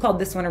could have called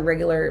this one a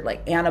regular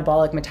like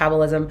anabolic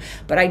metabolism,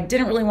 but I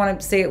didn't really want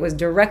to say it was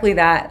directly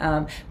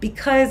that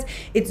because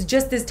it's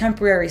just this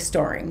temporary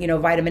storing. You know,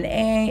 vitamin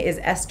A is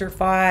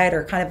esterified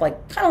or kind of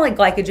like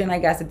glycogen, I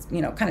guess. It's,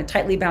 you know, kind of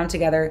tightly bound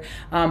together.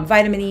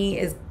 Vitamin E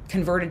is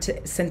converted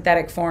to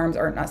synthetic forms,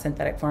 or not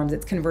synthetic forms,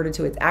 it's converted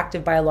to its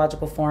active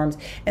biological forms,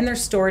 and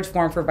there's storage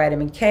form for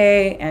vitamin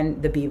K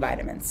and the B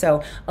vitamins.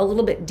 So a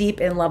little bit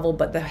deep in level,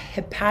 but the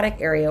hepatic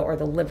area or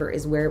the liver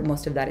is where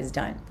most of that is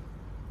done.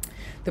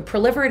 The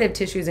proliferative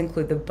tissues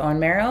include the bone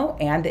marrow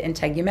and the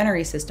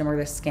integumentary system, or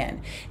the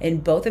skin. In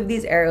both of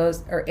these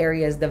areas,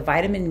 the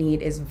vitamin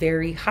need is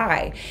very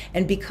high.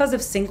 And because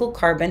of single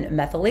carbon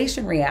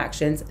methylation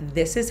reactions,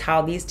 this is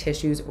how these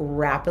tissues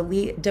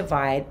rapidly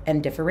divide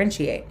and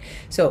differentiate.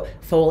 So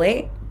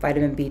folate,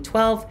 vitamin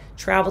B12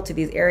 travel to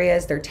these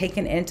areas. They're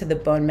taken into the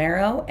bone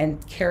marrow, and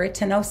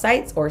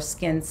keratinocytes or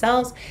skin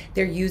cells,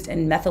 they're used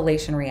in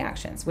methylation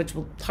reactions, which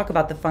we'll talk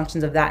about the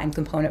functions of that in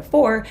component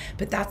 4,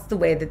 but that's the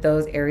way that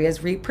those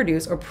areas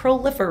reproduce or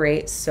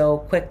proliferate so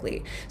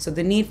quickly. So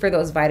the need for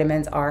those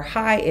vitamins are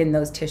high in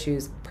those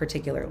tissues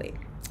particularly.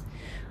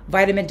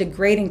 Vitamin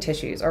degrading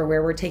tissues, or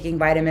where we're taking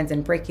vitamins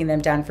and breaking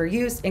them down for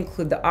use,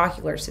 include the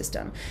ocular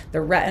system.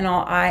 The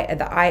retinal eye,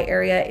 the eye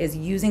area, is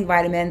using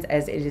vitamins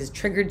as it is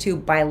triggered to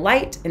by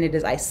light, and it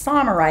is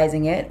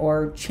isomerizing it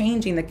or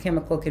changing the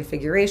chemical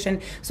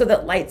configuration so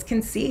that lights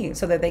can see,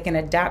 so that they can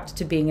adapt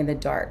to being in the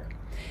dark.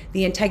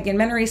 The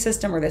integumentary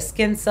system, or the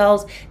skin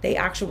cells, they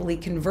actually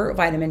convert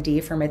vitamin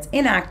D from its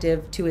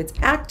inactive to its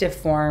active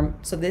form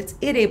so that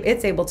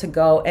it's able to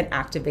go and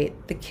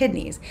activate the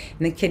kidneys.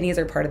 And the kidneys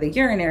are part of the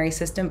urinary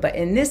system, but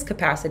in this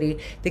capacity,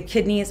 the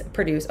kidneys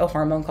produce a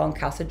hormone called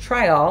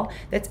calcitriol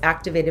that's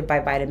activated by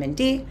vitamin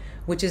D,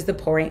 which is the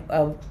point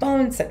of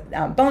bone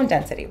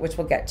density, which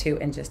we'll get to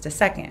in just a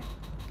second.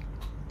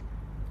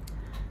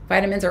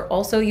 Vitamins are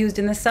also used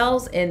in the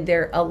cells in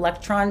their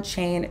electron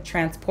chain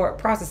transport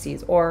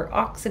processes, or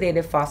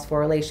oxidative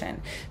phosphorylation.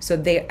 So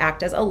they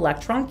act as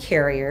electron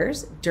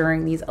carriers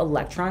during these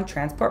electron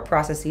transport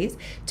processes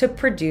to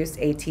produce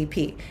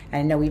ATP. And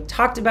I know we've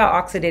talked about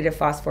oxidative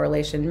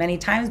phosphorylation many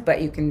times,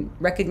 but you can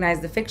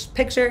recognize the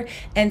picture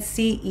and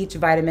see each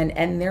vitamin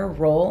and their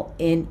role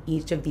in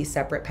each of these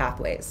separate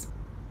pathways.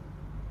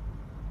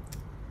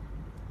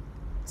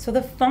 So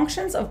the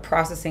functions of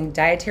processing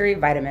dietary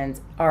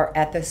vitamins are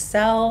at the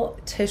cell,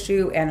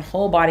 tissue, and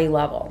whole body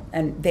level.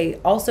 And they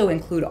also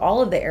include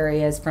all of the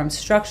areas from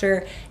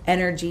structure,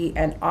 energy,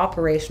 and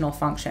operational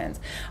functions.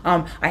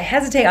 I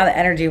hesitate on the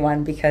energy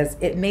one because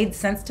it made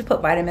sense to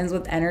put vitamins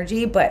with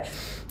energy, but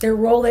their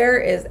role there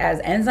is as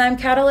enzyme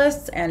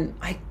catalysts, and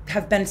I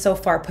have been so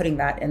far putting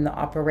that in the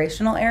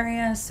operational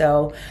area.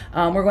 So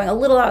we're going a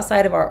little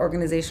outside of our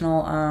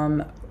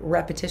organizational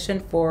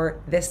repetition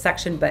for this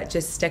section, but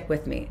just stick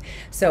with me.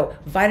 So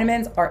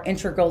vitamins are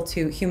integral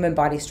to human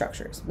body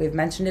structures. We've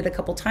mentioned it a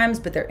couple times,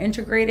 but they're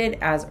integrated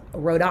as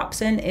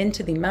rhodopsin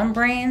into the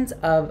membranes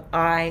of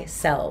eye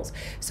cells.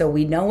 So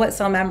we know what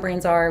cell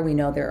membranes are. We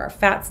know there are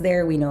fats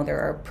there. We know there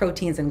are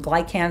proteins and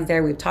glycans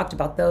there. We've talked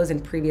about those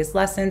in previous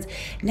lessons.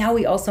 Now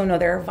we also know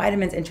there are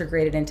vitamins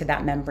integrated into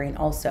that membrane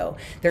also.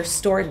 They're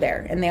stored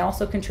there, and they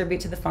also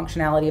contribute to the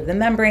functionality of the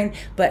membrane,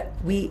 but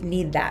we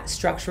need that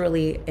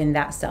structurally in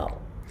that cell.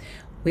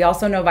 We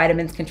also know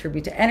vitamins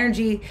contribute to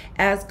energy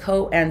as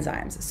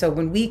coenzymes. So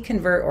when we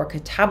convert or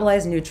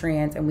catabolize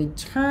nutrients and we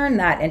turn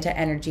that into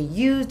energy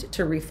used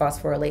to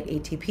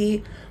rephosphorylate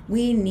ATP,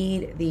 we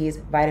need these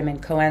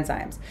vitamin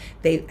coenzymes.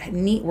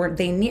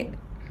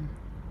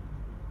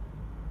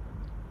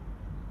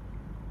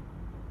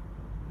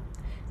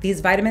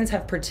 These vitamins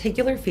have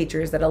particular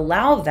features that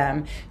allow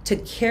them to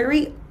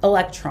carry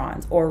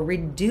electrons or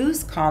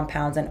reduce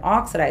compounds and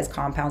oxidize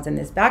compounds in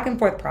this back and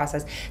forth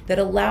process that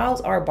allows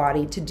our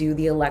body to do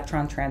the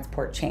electron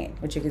transport chain,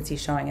 which you can see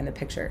showing in the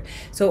picture.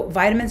 So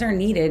vitamins are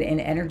needed in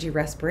energy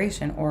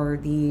respiration or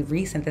the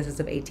resynthesis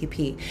of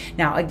ATP.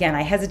 Now, again,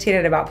 I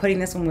hesitated about putting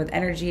this one with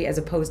energy as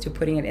opposed to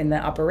putting it in the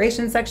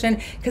operations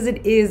section because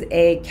it is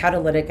a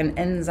catalytic and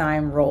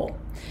enzyme role.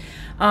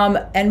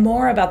 And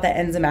more about the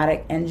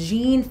enzymatic and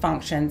gene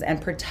functions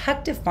and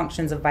protective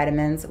functions of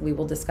vitamins we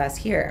will discuss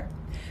here.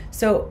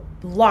 So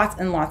lots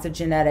and lots of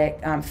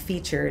genetic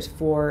features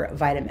for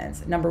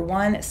vitamins. Number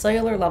one,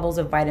 cellular levels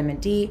of vitamin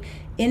D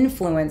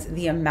influence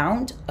the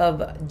amount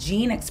of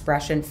gene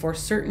expression for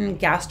certain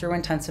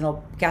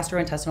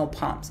gastrointestinal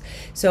pumps.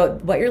 So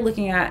what you're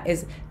looking at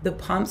is the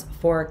pumps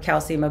for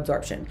calcium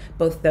absorption,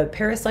 both the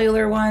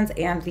paracellular ones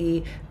and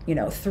the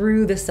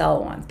through the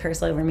cell ones.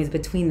 Paracellular means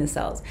between the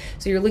cells.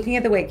 So you're looking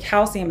at the way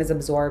calcium is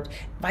absorbed.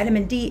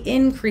 Vitamin D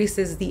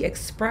increases the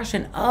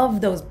expression of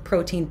those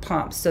protein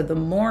pumps. So the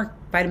more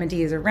vitamin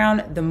D is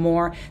around, the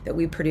more that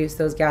we produce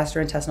those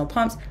gastrointestinal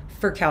pumps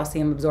for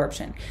calcium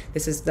absorption.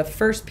 This is the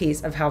first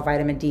piece of how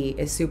vitamin D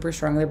is super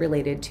strongly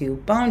related to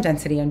bone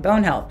density and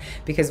bone health,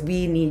 because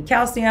we need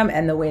calcium,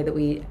 and the way that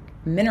we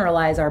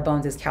mineralize our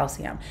bones is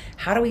calcium.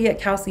 How do we get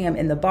calcium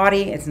in the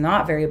body? It's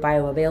not very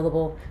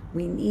bioavailable.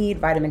 We need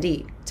vitamin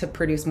D to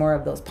produce more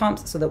of those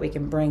pumps so that we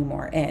can bring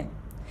more in.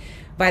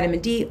 Vitamin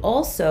D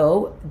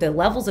also, the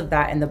levels of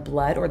that in the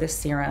blood or the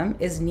serum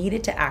is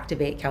needed to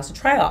activate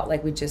calcitriol,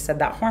 like we just said,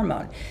 that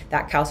hormone.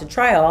 That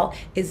calcitriol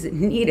is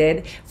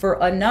needed for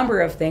a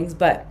number of things,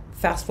 but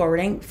fast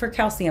forwarding, for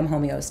calcium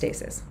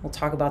homeostasis. We'll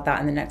talk about that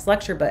in the next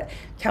lecture, but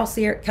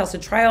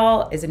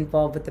calcitriol is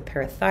involved with the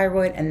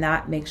parathyroid, and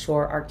that makes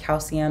sure our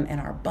calcium and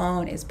our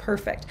bone is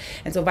perfect.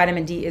 And so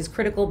vitamin D is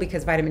critical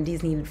because vitamin D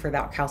is needed for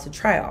that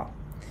calcitriol.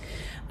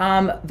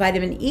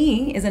 Vitamin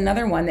E is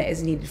another one that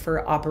is needed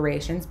for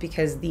operations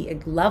because the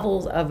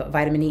levels of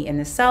vitamin E in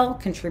the cell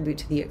contribute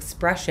to the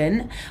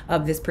expression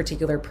of this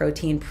particular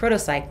protein,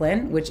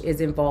 protocyclin, which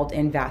is involved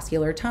in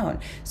vascular tone.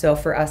 So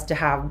for us to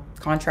have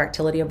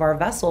contractility of our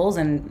vessels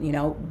and,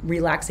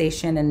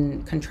 relaxation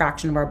and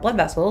contraction of our blood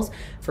vessels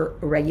for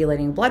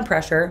regulating blood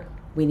pressure,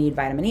 we need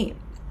vitamin E.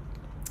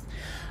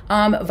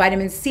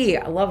 Vitamin C,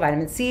 I love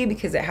vitamin C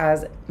because it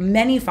has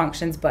many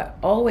functions, but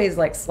always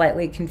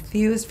slightly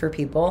confused for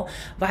people.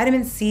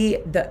 Vitamin C,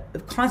 the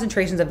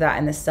concentrations of that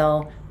in the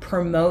cell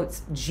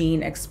promotes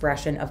gene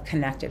expression of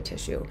connective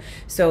tissue.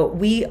 So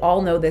we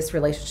all know this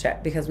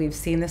relationship because we've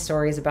seen the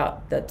stories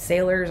about the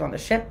sailors on the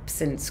ships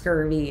and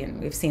scurvy,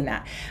 and we've seen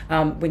that.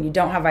 When you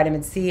don't have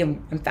vitamin C,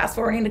 I'm fast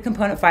forwarding to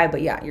component 5,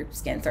 but yeah, your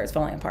skin starts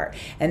falling apart.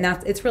 And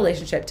that's its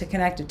relationship to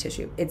connective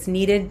tissue. It's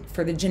needed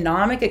for the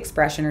genomic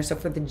expression, or so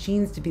for the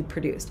genes to be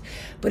produced.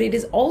 But it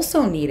is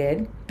also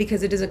needed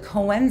because it is is a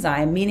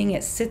coenzyme, meaning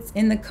it sits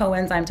in the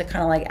coenzyme to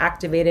kind of like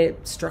activate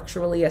it,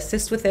 structurally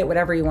assist with it,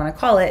 whatever you want to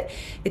call it.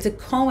 It's a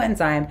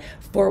coenzyme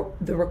for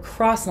the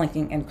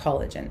cross-linking in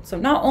collagen. So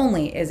not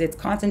only is its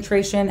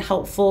concentration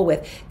helpful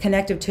with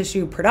connective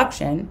tissue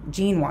production,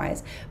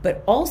 gene-wise,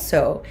 but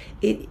also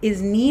it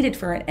is needed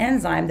for an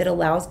enzyme that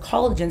allows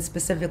collagen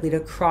specifically to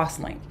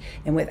cross-link.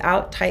 And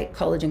without tight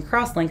collagen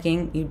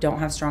cross-linking, you don't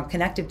have strong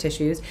connective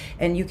tissues,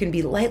 and you can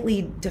be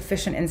lightly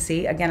deficient in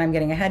C. Again, I'm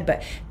getting ahead,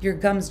 but your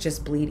gums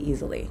just bleed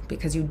easily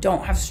because you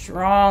don't have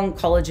strong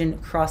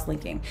collagen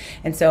cross-linking.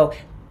 And so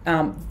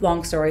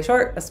long story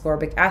short,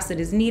 ascorbic acid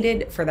is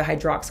needed for the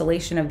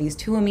hydroxylation of these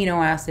 2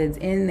 amino acids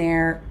in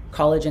their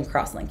collagen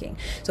cross-linking.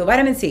 So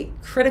vitamin C,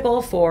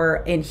 critical for,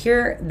 in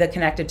here, the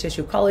connective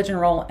tissue collagen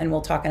role, and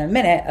we'll talk in a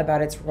minute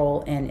about its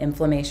role in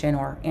inflammation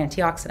or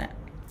antioxidant.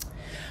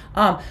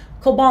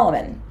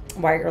 Cobalamin.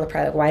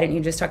 Why didn't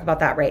you just talk about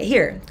that right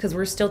here? Because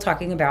we're still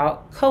talking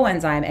about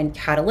coenzyme and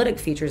catalytic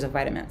features of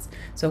vitamins.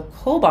 So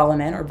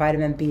cobalamin, or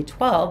vitamin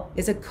B12,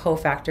 is a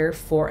cofactor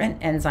for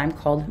an enzyme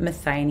called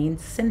methionine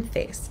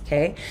synthase,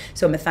 okay?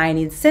 So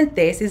methionine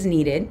synthase is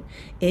needed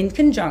in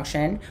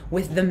conjunction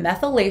with the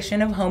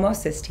methylation of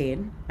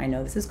homocysteine. I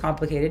know this is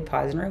complicated,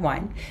 pause and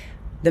rewind.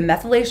 The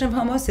methylation of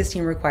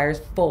homocysteine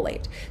requires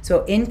folate.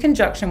 So in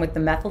conjunction with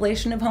the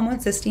methylation of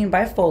homocysteine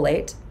by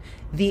folate,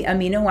 the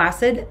amino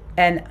acid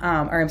and,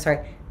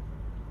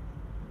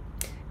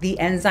 the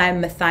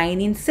enzyme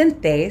methionine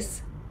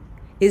synthase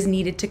is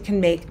needed to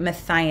make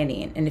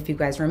methionine. And if you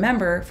guys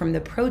remember from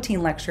the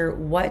protein lecture,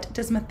 what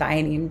does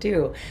methionine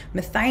do?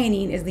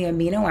 Methionine is the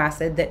amino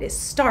acid that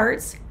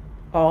starts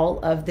all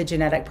of the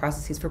genetic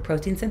processes for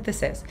protein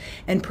synthesis,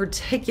 and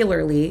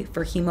particularly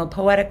for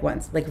hemopoietic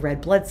ones like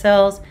red blood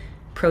cells,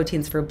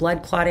 proteins for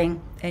blood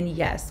clotting, and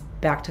yes,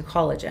 back to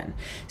collagen.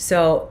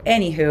 So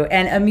anywho,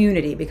 and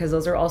immunity, because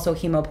those are also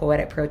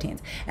hemopoietic proteins.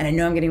 And I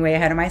know I'm getting way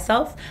ahead of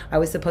myself. I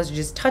was supposed to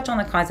just touch on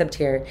the concept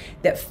here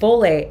that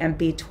folate and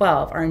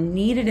B12 are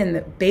needed in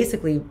the,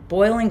 basically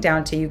boiling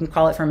down to, you can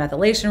call it for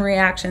methylation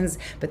reactions,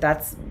 but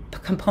that's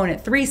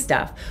component 3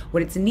 stuff.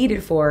 What it's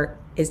needed for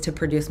is to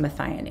produce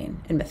methionine.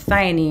 And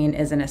methionine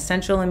is an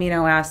essential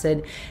amino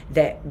acid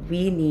that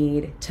we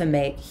need to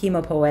make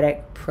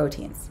hemopoietic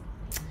proteins.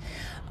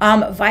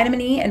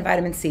 Vitamin E and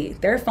vitamin C,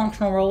 their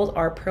functional roles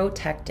are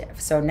protective.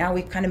 So now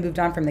we've kind of moved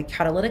on from the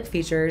catalytic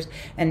features.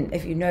 And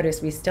if you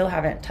notice, we still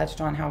haven't touched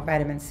on how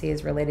vitamin C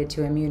is related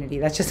to immunity.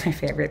 That's just my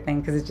favorite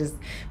thing, because it's just,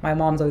 my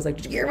mom's always like,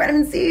 did you get your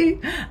vitamin C?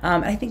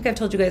 I think I've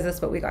told you guys this,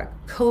 but we got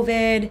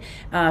COVID.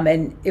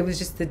 And it was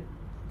just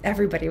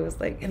everybody was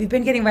like, have you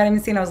been getting vitamin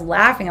C? And I was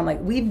laughing. I'm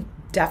like, we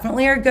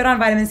definitely are good on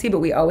vitamin C, but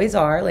we always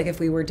are. Like if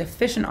we were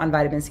deficient on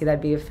vitamin C,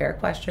 that'd be a fair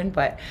question.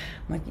 But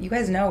I'm like, you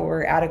guys know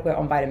we're adequate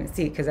on vitamin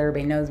C because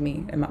everybody knows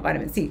me and my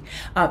vitamin C.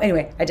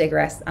 Anyway, I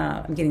digress.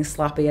 I'm getting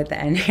sloppy at the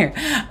end here.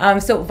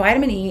 So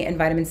vitamin E and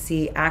vitamin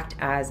C act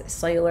as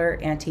cellular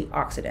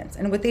antioxidants.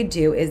 And what they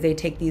do is they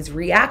take these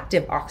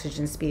reactive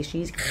oxygen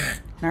species,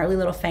 gnarly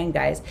little fang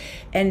guys,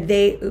 and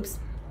they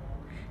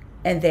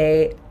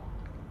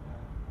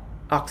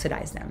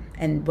oxidize them.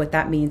 And what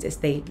that means is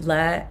they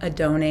let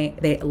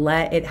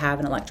it have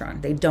an electron.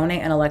 They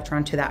donate an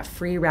electron to that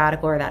free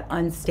radical or that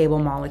unstable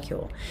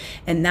molecule.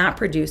 And that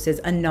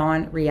produces a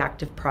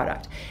non-reactive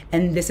product.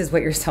 And this is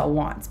what your cell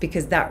wants,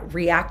 because that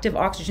reactive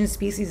oxygen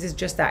species is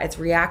just that. It's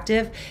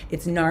reactive,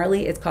 it's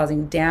gnarly, it's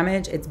causing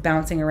damage, it's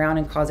bouncing around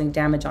and causing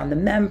damage on the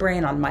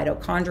membrane, on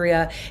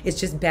mitochondria. It's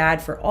just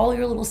bad for all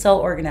your little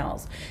cell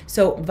organelles.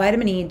 So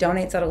vitamin E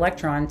donates that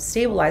electron,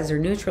 stabilizes or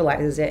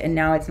neutralizes it, and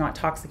now it's not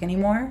toxic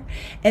anymore.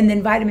 And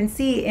then vitamin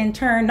C, in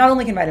turn, not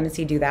only can vitamin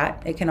C do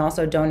that, it can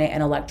also donate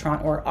an electron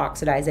or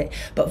oxidize it,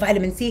 but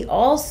vitamin C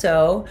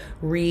also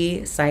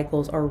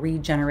recycles or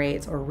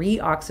regenerates or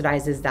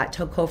reoxidizes that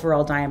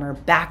tocopherol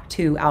dimer back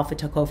to alpha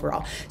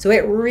tocopherol. So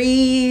it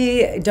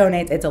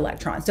re-donates its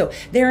electrons. So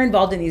they're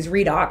involved in these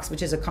redox,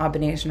 which is a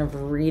combination of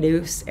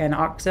reduce and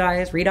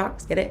oxidize,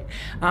 redox, get it?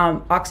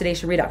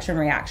 Oxidation reduction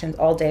reactions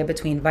all day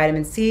between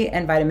vitamin C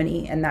and vitamin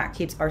E, and that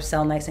keeps our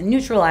cell nice and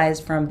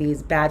neutralized from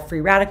these bad free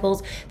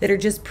radicals that are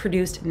just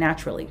produced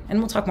naturally. And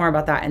we'll talk more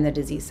about that in the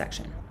disease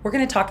section. We're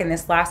going to talk in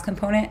this last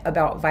component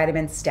about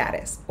vitamin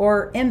status,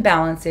 or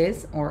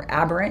imbalances or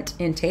aberrant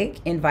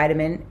intake in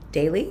vitamin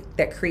daily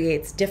that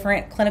creates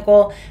different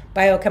clinical,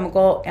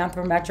 biochemical,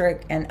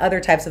 anthropometric, and other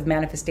types of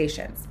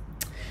manifestations.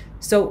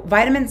 So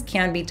vitamins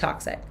can be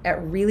toxic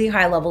at really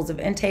high levels of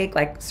intake,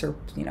 like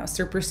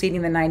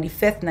superseding the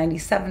 95th,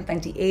 97th,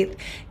 98th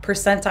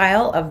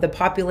percentile of the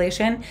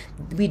population.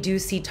 We do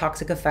see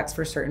toxic effects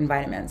for certain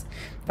vitamins.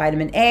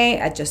 Vitamin A,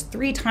 at just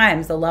 3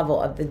 times the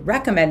level of the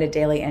recommended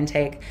daily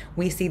intake,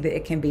 we see that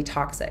it can be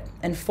toxic.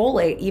 And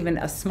folate, even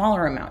a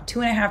smaller amount,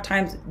 2.5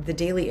 times the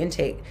daily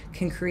intake,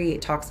 can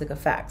create toxic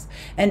effects.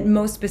 And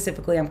most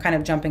specifically, I'm kind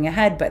of jumping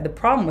ahead, but the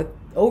problem with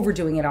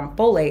overdoing it on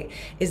folate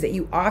is that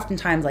you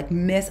oftentimes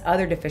miss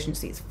other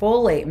deficiencies.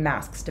 Folate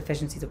masks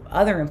deficiencies of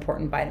other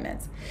important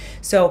vitamins.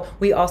 So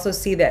we also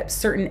see that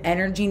certain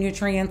energy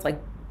nutrients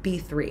like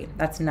B3,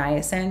 that's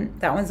niacin,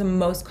 that one's the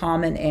most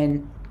common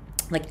in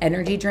like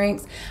energy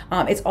drinks.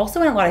 It's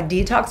also in a lot of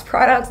detox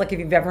products. Like if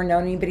you've ever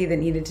known anybody that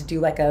needed to do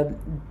like a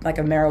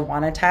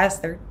marijuana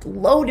test, they're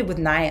loaded with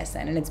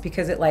niacin, and it's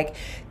because it like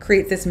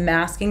creates this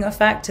masking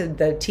effect to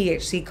the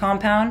THC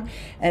compound.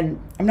 And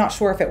I'm not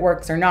sure if it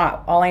works or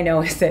not. All I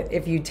know is that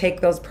if you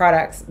take those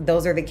products,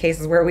 those are the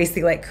cases where we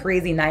see like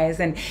crazy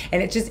niacin,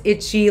 and it's just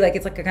itchy, like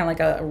it's like a kind of like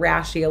a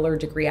rashy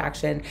allergic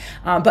reaction.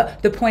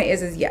 But the point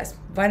is yes,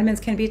 vitamins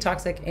can be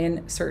toxic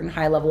in certain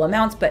high level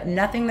amounts, but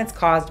nothing that's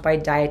caused by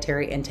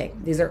dietary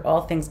intake. These are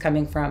all things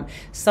coming from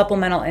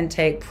supplemental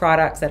intake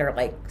products that are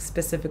like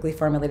specifically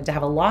formulated to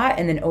have a lot,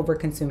 and then over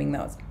consuming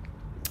those.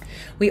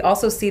 We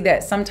also see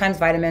that sometimes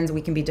vitamins,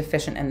 we can be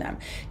deficient in them.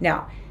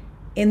 Now,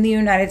 in the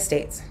United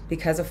States,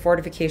 because of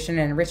fortification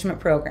and enrichment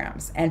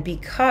programs, and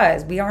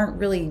because we aren't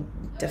really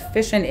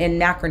deficient in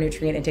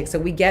macronutrient intake, so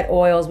we get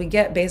oils, we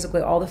get basically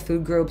all the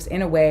food groups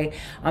in a way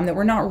that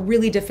we're not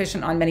really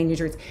deficient on many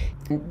nutrients.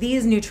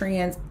 These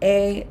nutrients,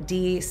 A,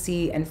 D,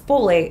 C, and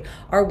folate,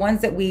 are ones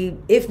that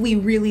if we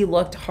really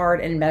looked hard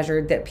and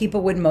measured, that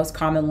people would most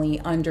commonly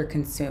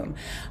underconsume.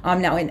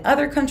 Now, in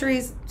other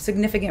countries,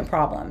 significant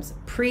problems.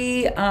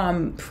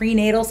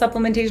 Prenatal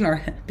supplementation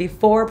or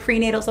before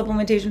prenatal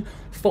supplementation,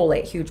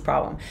 folate, huge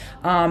problem.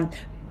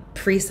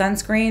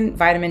 Pre-sunscreen,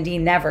 vitamin D,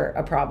 never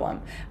a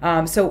problem.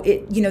 So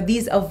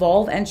these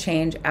evolve and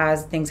change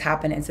as things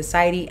happen in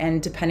society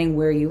and depending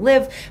where you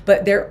live,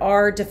 but there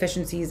are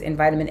deficiencies in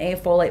vitamin A,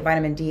 folate,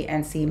 vitamin D,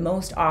 and C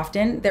most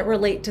often that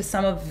relate to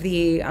some of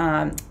the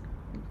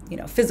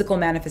physical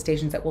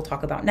manifestations that we'll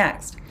talk about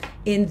next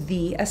in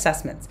the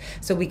assessments.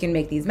 So we can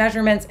make these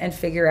measurements and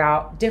figure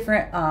out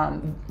different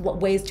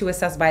ways to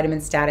assess vitamin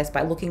status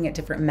by looking at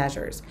different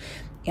measures.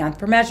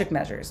 Anthropometric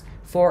measures,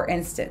 for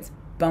instance,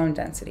 bone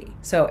density.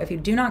 So if you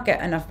do not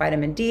get enough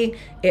vitamin D,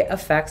 it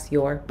affects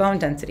your bone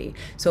density.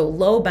 So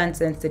low bone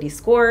density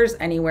scores,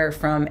 anywhere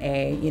from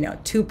a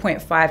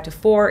 2.5 to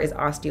 4 is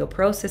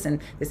osteoporosis,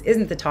 and this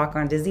isn't the talk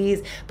on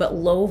disease, but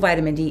low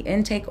vitamin D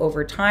intake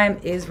over time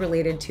is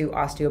related to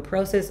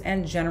osteoporosis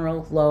and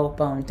general low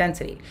bone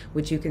density,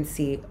 which you can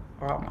see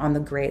on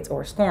the grades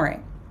or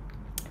scoring.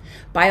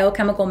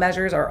 Biochemical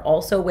measures are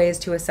also ways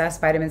to assess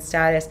vitamin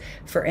status.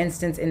 For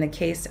instance, in the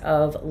case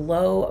of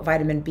low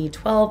vitamin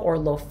B12 or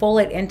low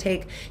folate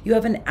intake, you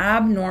have an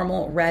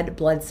abnormal red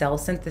blood cell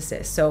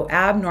synthesis. So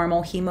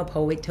abnormal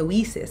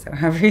hematopoiesis, or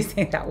however you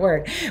say that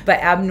word, but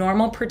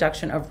abnormal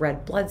production of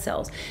red blood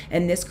cells.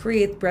 And this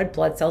creates red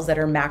blood cells that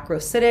are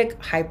macrocytic,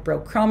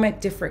 hyperchromic,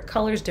 different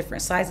colors,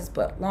 different sizes,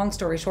 but long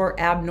story short,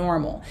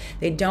 abnormal.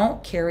 They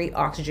don't carry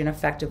oxygen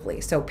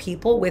effectively. So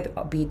people with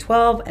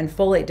B12 and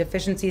folate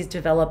deficiencies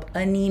develop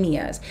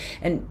anemias,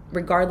 and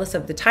regardless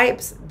of the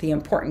types, the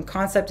important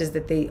concept is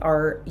that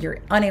you're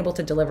unable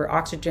to deliver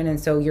oxygen, and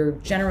so you're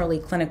generally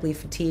clinically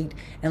fatigued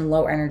and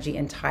low energy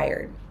and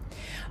tired.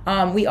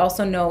 We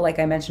also know, like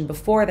I mentioned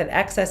before, that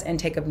excess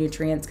intake of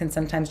nutrients can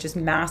sometimes just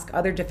mask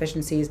other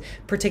deficiencies,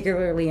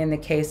 particularly in the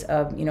case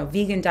of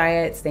vegan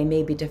diets. They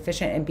may be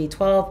deficient in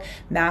B12,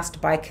 masked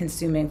by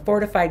consuming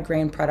fortified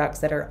grain products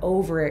that are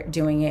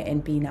overdoing it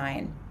in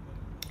B9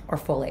 or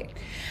folate.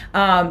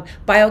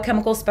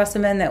 Biochemical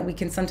specimen that we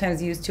can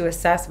sometimes use to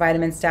assess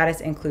vitamin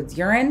status includes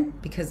urine,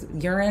 because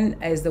urine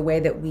is the way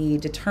that we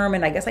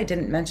determine, I guess I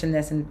didn't mention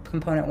this in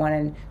component 1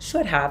 and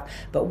should have,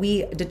 but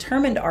we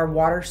determined our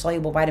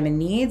water-soluble vitamin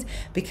needs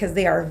because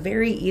they are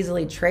very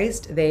easily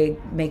traced. They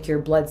make your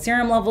blood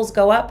serum levels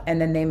go up,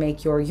 and then they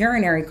make your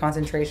urinary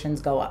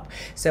concentrations go up.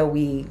 So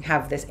we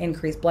have this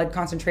increased blood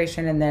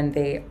concentration, and then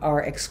they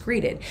are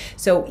excreted.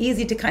 So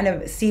easy to kind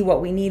of see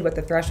what we need, what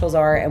the thresholds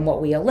are, and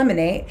what we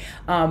eliminate.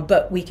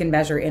 But we can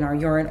measure in our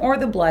urine or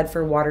the blood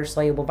for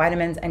water-soluble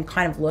vitamins and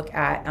kind of look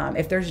at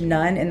if there's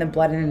none in the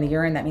blood and in the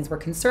urine, that means we're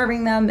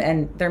conserving them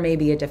and there may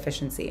be a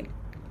deficiency.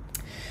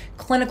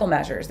 Clinical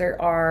measures. There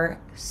are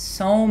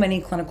so many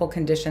clinical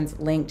conditions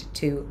linked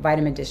to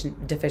vitamin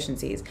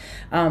deficiencies.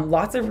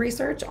 Lots of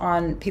research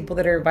on people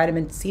that are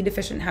vitamin C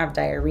deficient have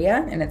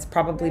diarrhea, and it's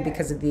probably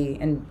because of the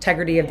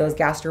integrity of those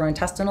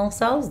gastrointestinal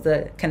cells,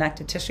 the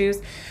connective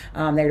tissues.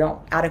 They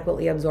don't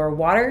adequately absorb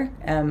water.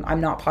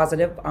 I'm not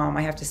positive,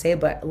 I have to say,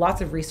 but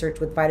lots of research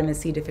with vitamin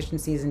C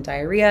deficiencies and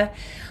diarrhea.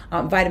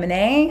 Vitamin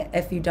A,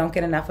 if you don't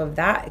get enough of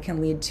that, it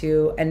can lead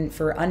to, and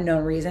for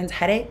unknown reasons,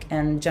 headache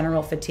and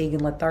general fatigue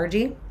and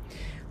lethargy.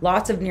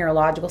 Lots of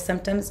neurological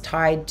symptoms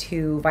tied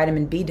to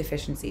vitamin B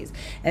deficiencies.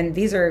 And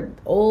these are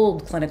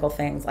old clinical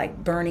things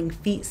like burning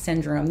feet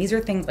syndrome. These are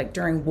things like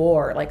during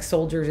war, like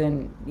soldiers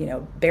in,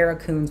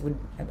 barracoons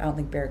I don't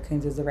think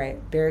barracoons is the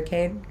right,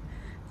 barricade?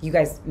 You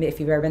guys,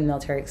 if you've ever been in the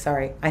military,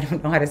 sorry, I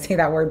don't know how to say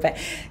that word, but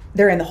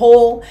they're in the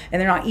hole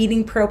and they're not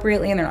eating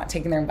appropriately and they're not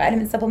taking their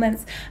vitamin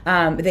supplements.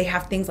 They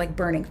have things like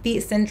burning feet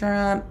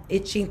syndrome,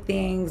 itching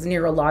things,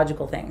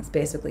 neurological things,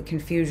 basically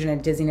confusion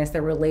and dizziness.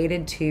 They're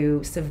related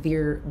to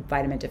severe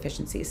vitamin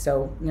deficiencies.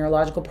 So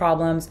neurological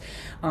problems,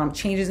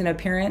 changes in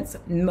appearance,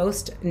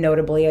 most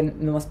notably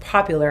and the most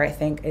popular, I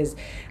think, is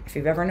if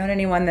you've ever known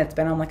anyone that's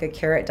been on like a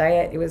carrot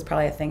diet, it was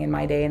probably a thing in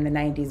my day in the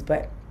 90s,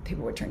 but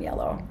people would turn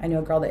yellow. I knew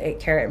a girl that ate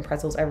carrot and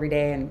pretzels every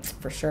day, and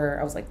for sure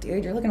I was like,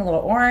 dude, you're looking a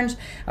little orange.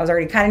 I was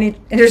already kind of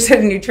interested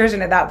in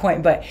nutrition at that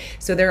point. But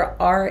so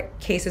there are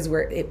cases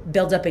where it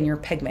builds up in your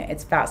pigment.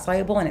 It's fat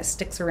soluble and it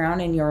sticks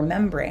around in your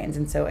membranes,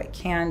 and so it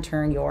can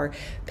turn your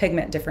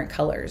pigment different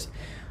colors.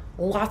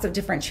 Lots of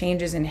different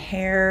changes in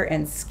hair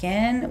and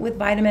skin with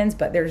vitamins,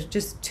 but there's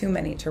just too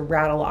many to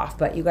rattle off.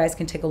 But you guys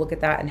can take a look at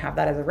that and have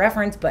that as a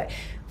reference. But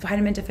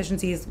vitamin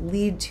deficiencies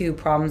lead to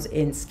problems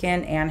in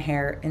skin and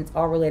hair, and it's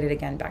all related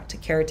again back to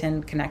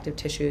keratin, connective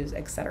tissues,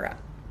 etc.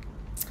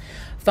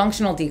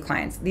 Functional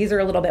declines. These are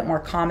a little bit more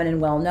common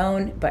and well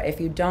known, but if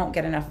you don't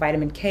get enough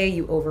vitamin K,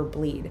 you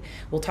overbleed.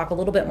 We'll talk a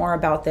little bit more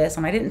about this,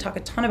 and I didn't talk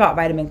a ton about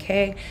vitamin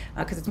K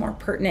because it's more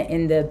pertinent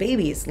in the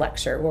babies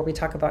lecture where we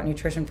talk about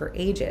nutrition for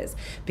ages,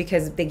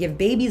 because they give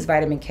babies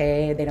vitamin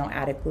K, they don't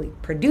adequately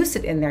produce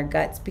it in their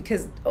guts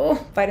because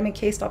vitamin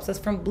K stops us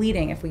from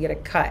bleeding if we get a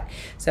cut.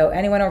 So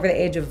anyone over the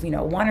age of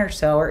 1 or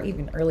so, or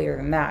even earlier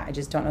than that, I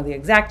just don't know the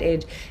exact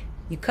age,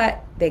 you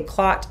cut, they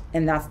clot,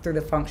 and that's through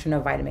the function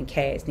of vitamin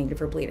K. It's needed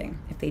for bleeding.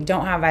 If they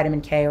don't have vitamin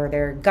K or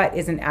their gut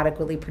isn't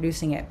adequately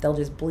producing it, they'll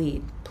just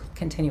bleed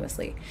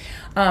continuously.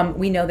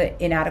 We know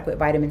that inadequate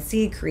vitamin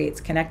C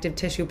creates connective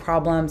tissue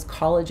problems,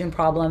 collagen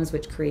problems,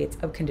 which creates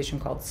a condition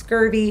called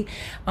scurvy,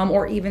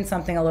 or even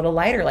something a little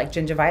lighter like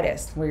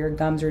gingivitis, where your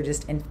gums are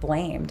just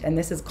inflamed. And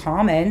this is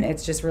common.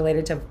 It's just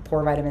related to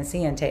poor vitamin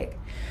C intake.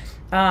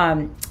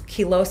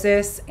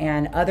 Chelosis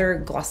and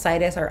other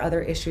glossitis are other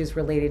issues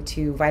related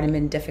to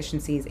vitamin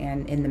deficiencies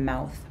and in the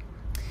mouth.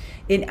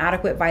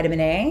 Inadequate vitamin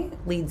A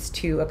leads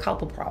to a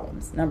couple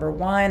problems. Number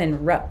one,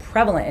 and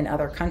prevalent in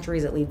other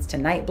countries, it leads to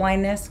night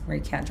blindness, where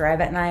you can't drive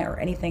at night or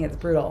anything. It's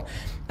brutal.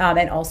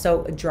 And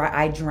also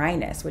eye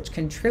dryness, which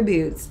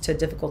contributes to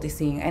difficulty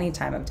seeing any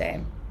time of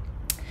day.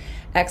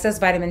 Excess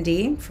vitamin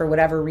D, for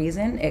whatever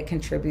reason, it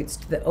contributes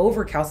to the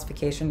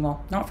overcalcification.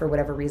 Well, not for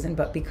whatever reason,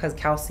 but because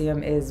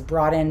calcium is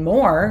brought in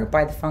more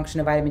by the function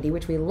of vitamin D,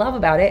 which we love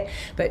about it,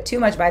 but too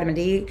much vitamin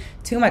D,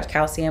 too much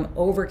calcium,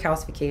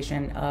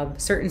 overcalcification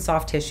of certain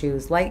soft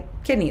tissues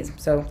like kidneys.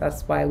 So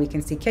that's why we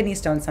can see kidney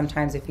stones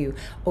sometimes if you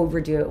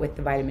overdo it with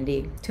the vitamin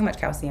D, too much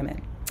calcium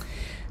in.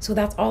 So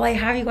that's all I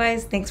have, you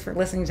guys. Thanks for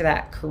listening to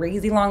that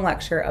crazy long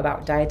lecture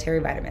about dietary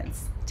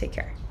vitamins. Take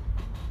care.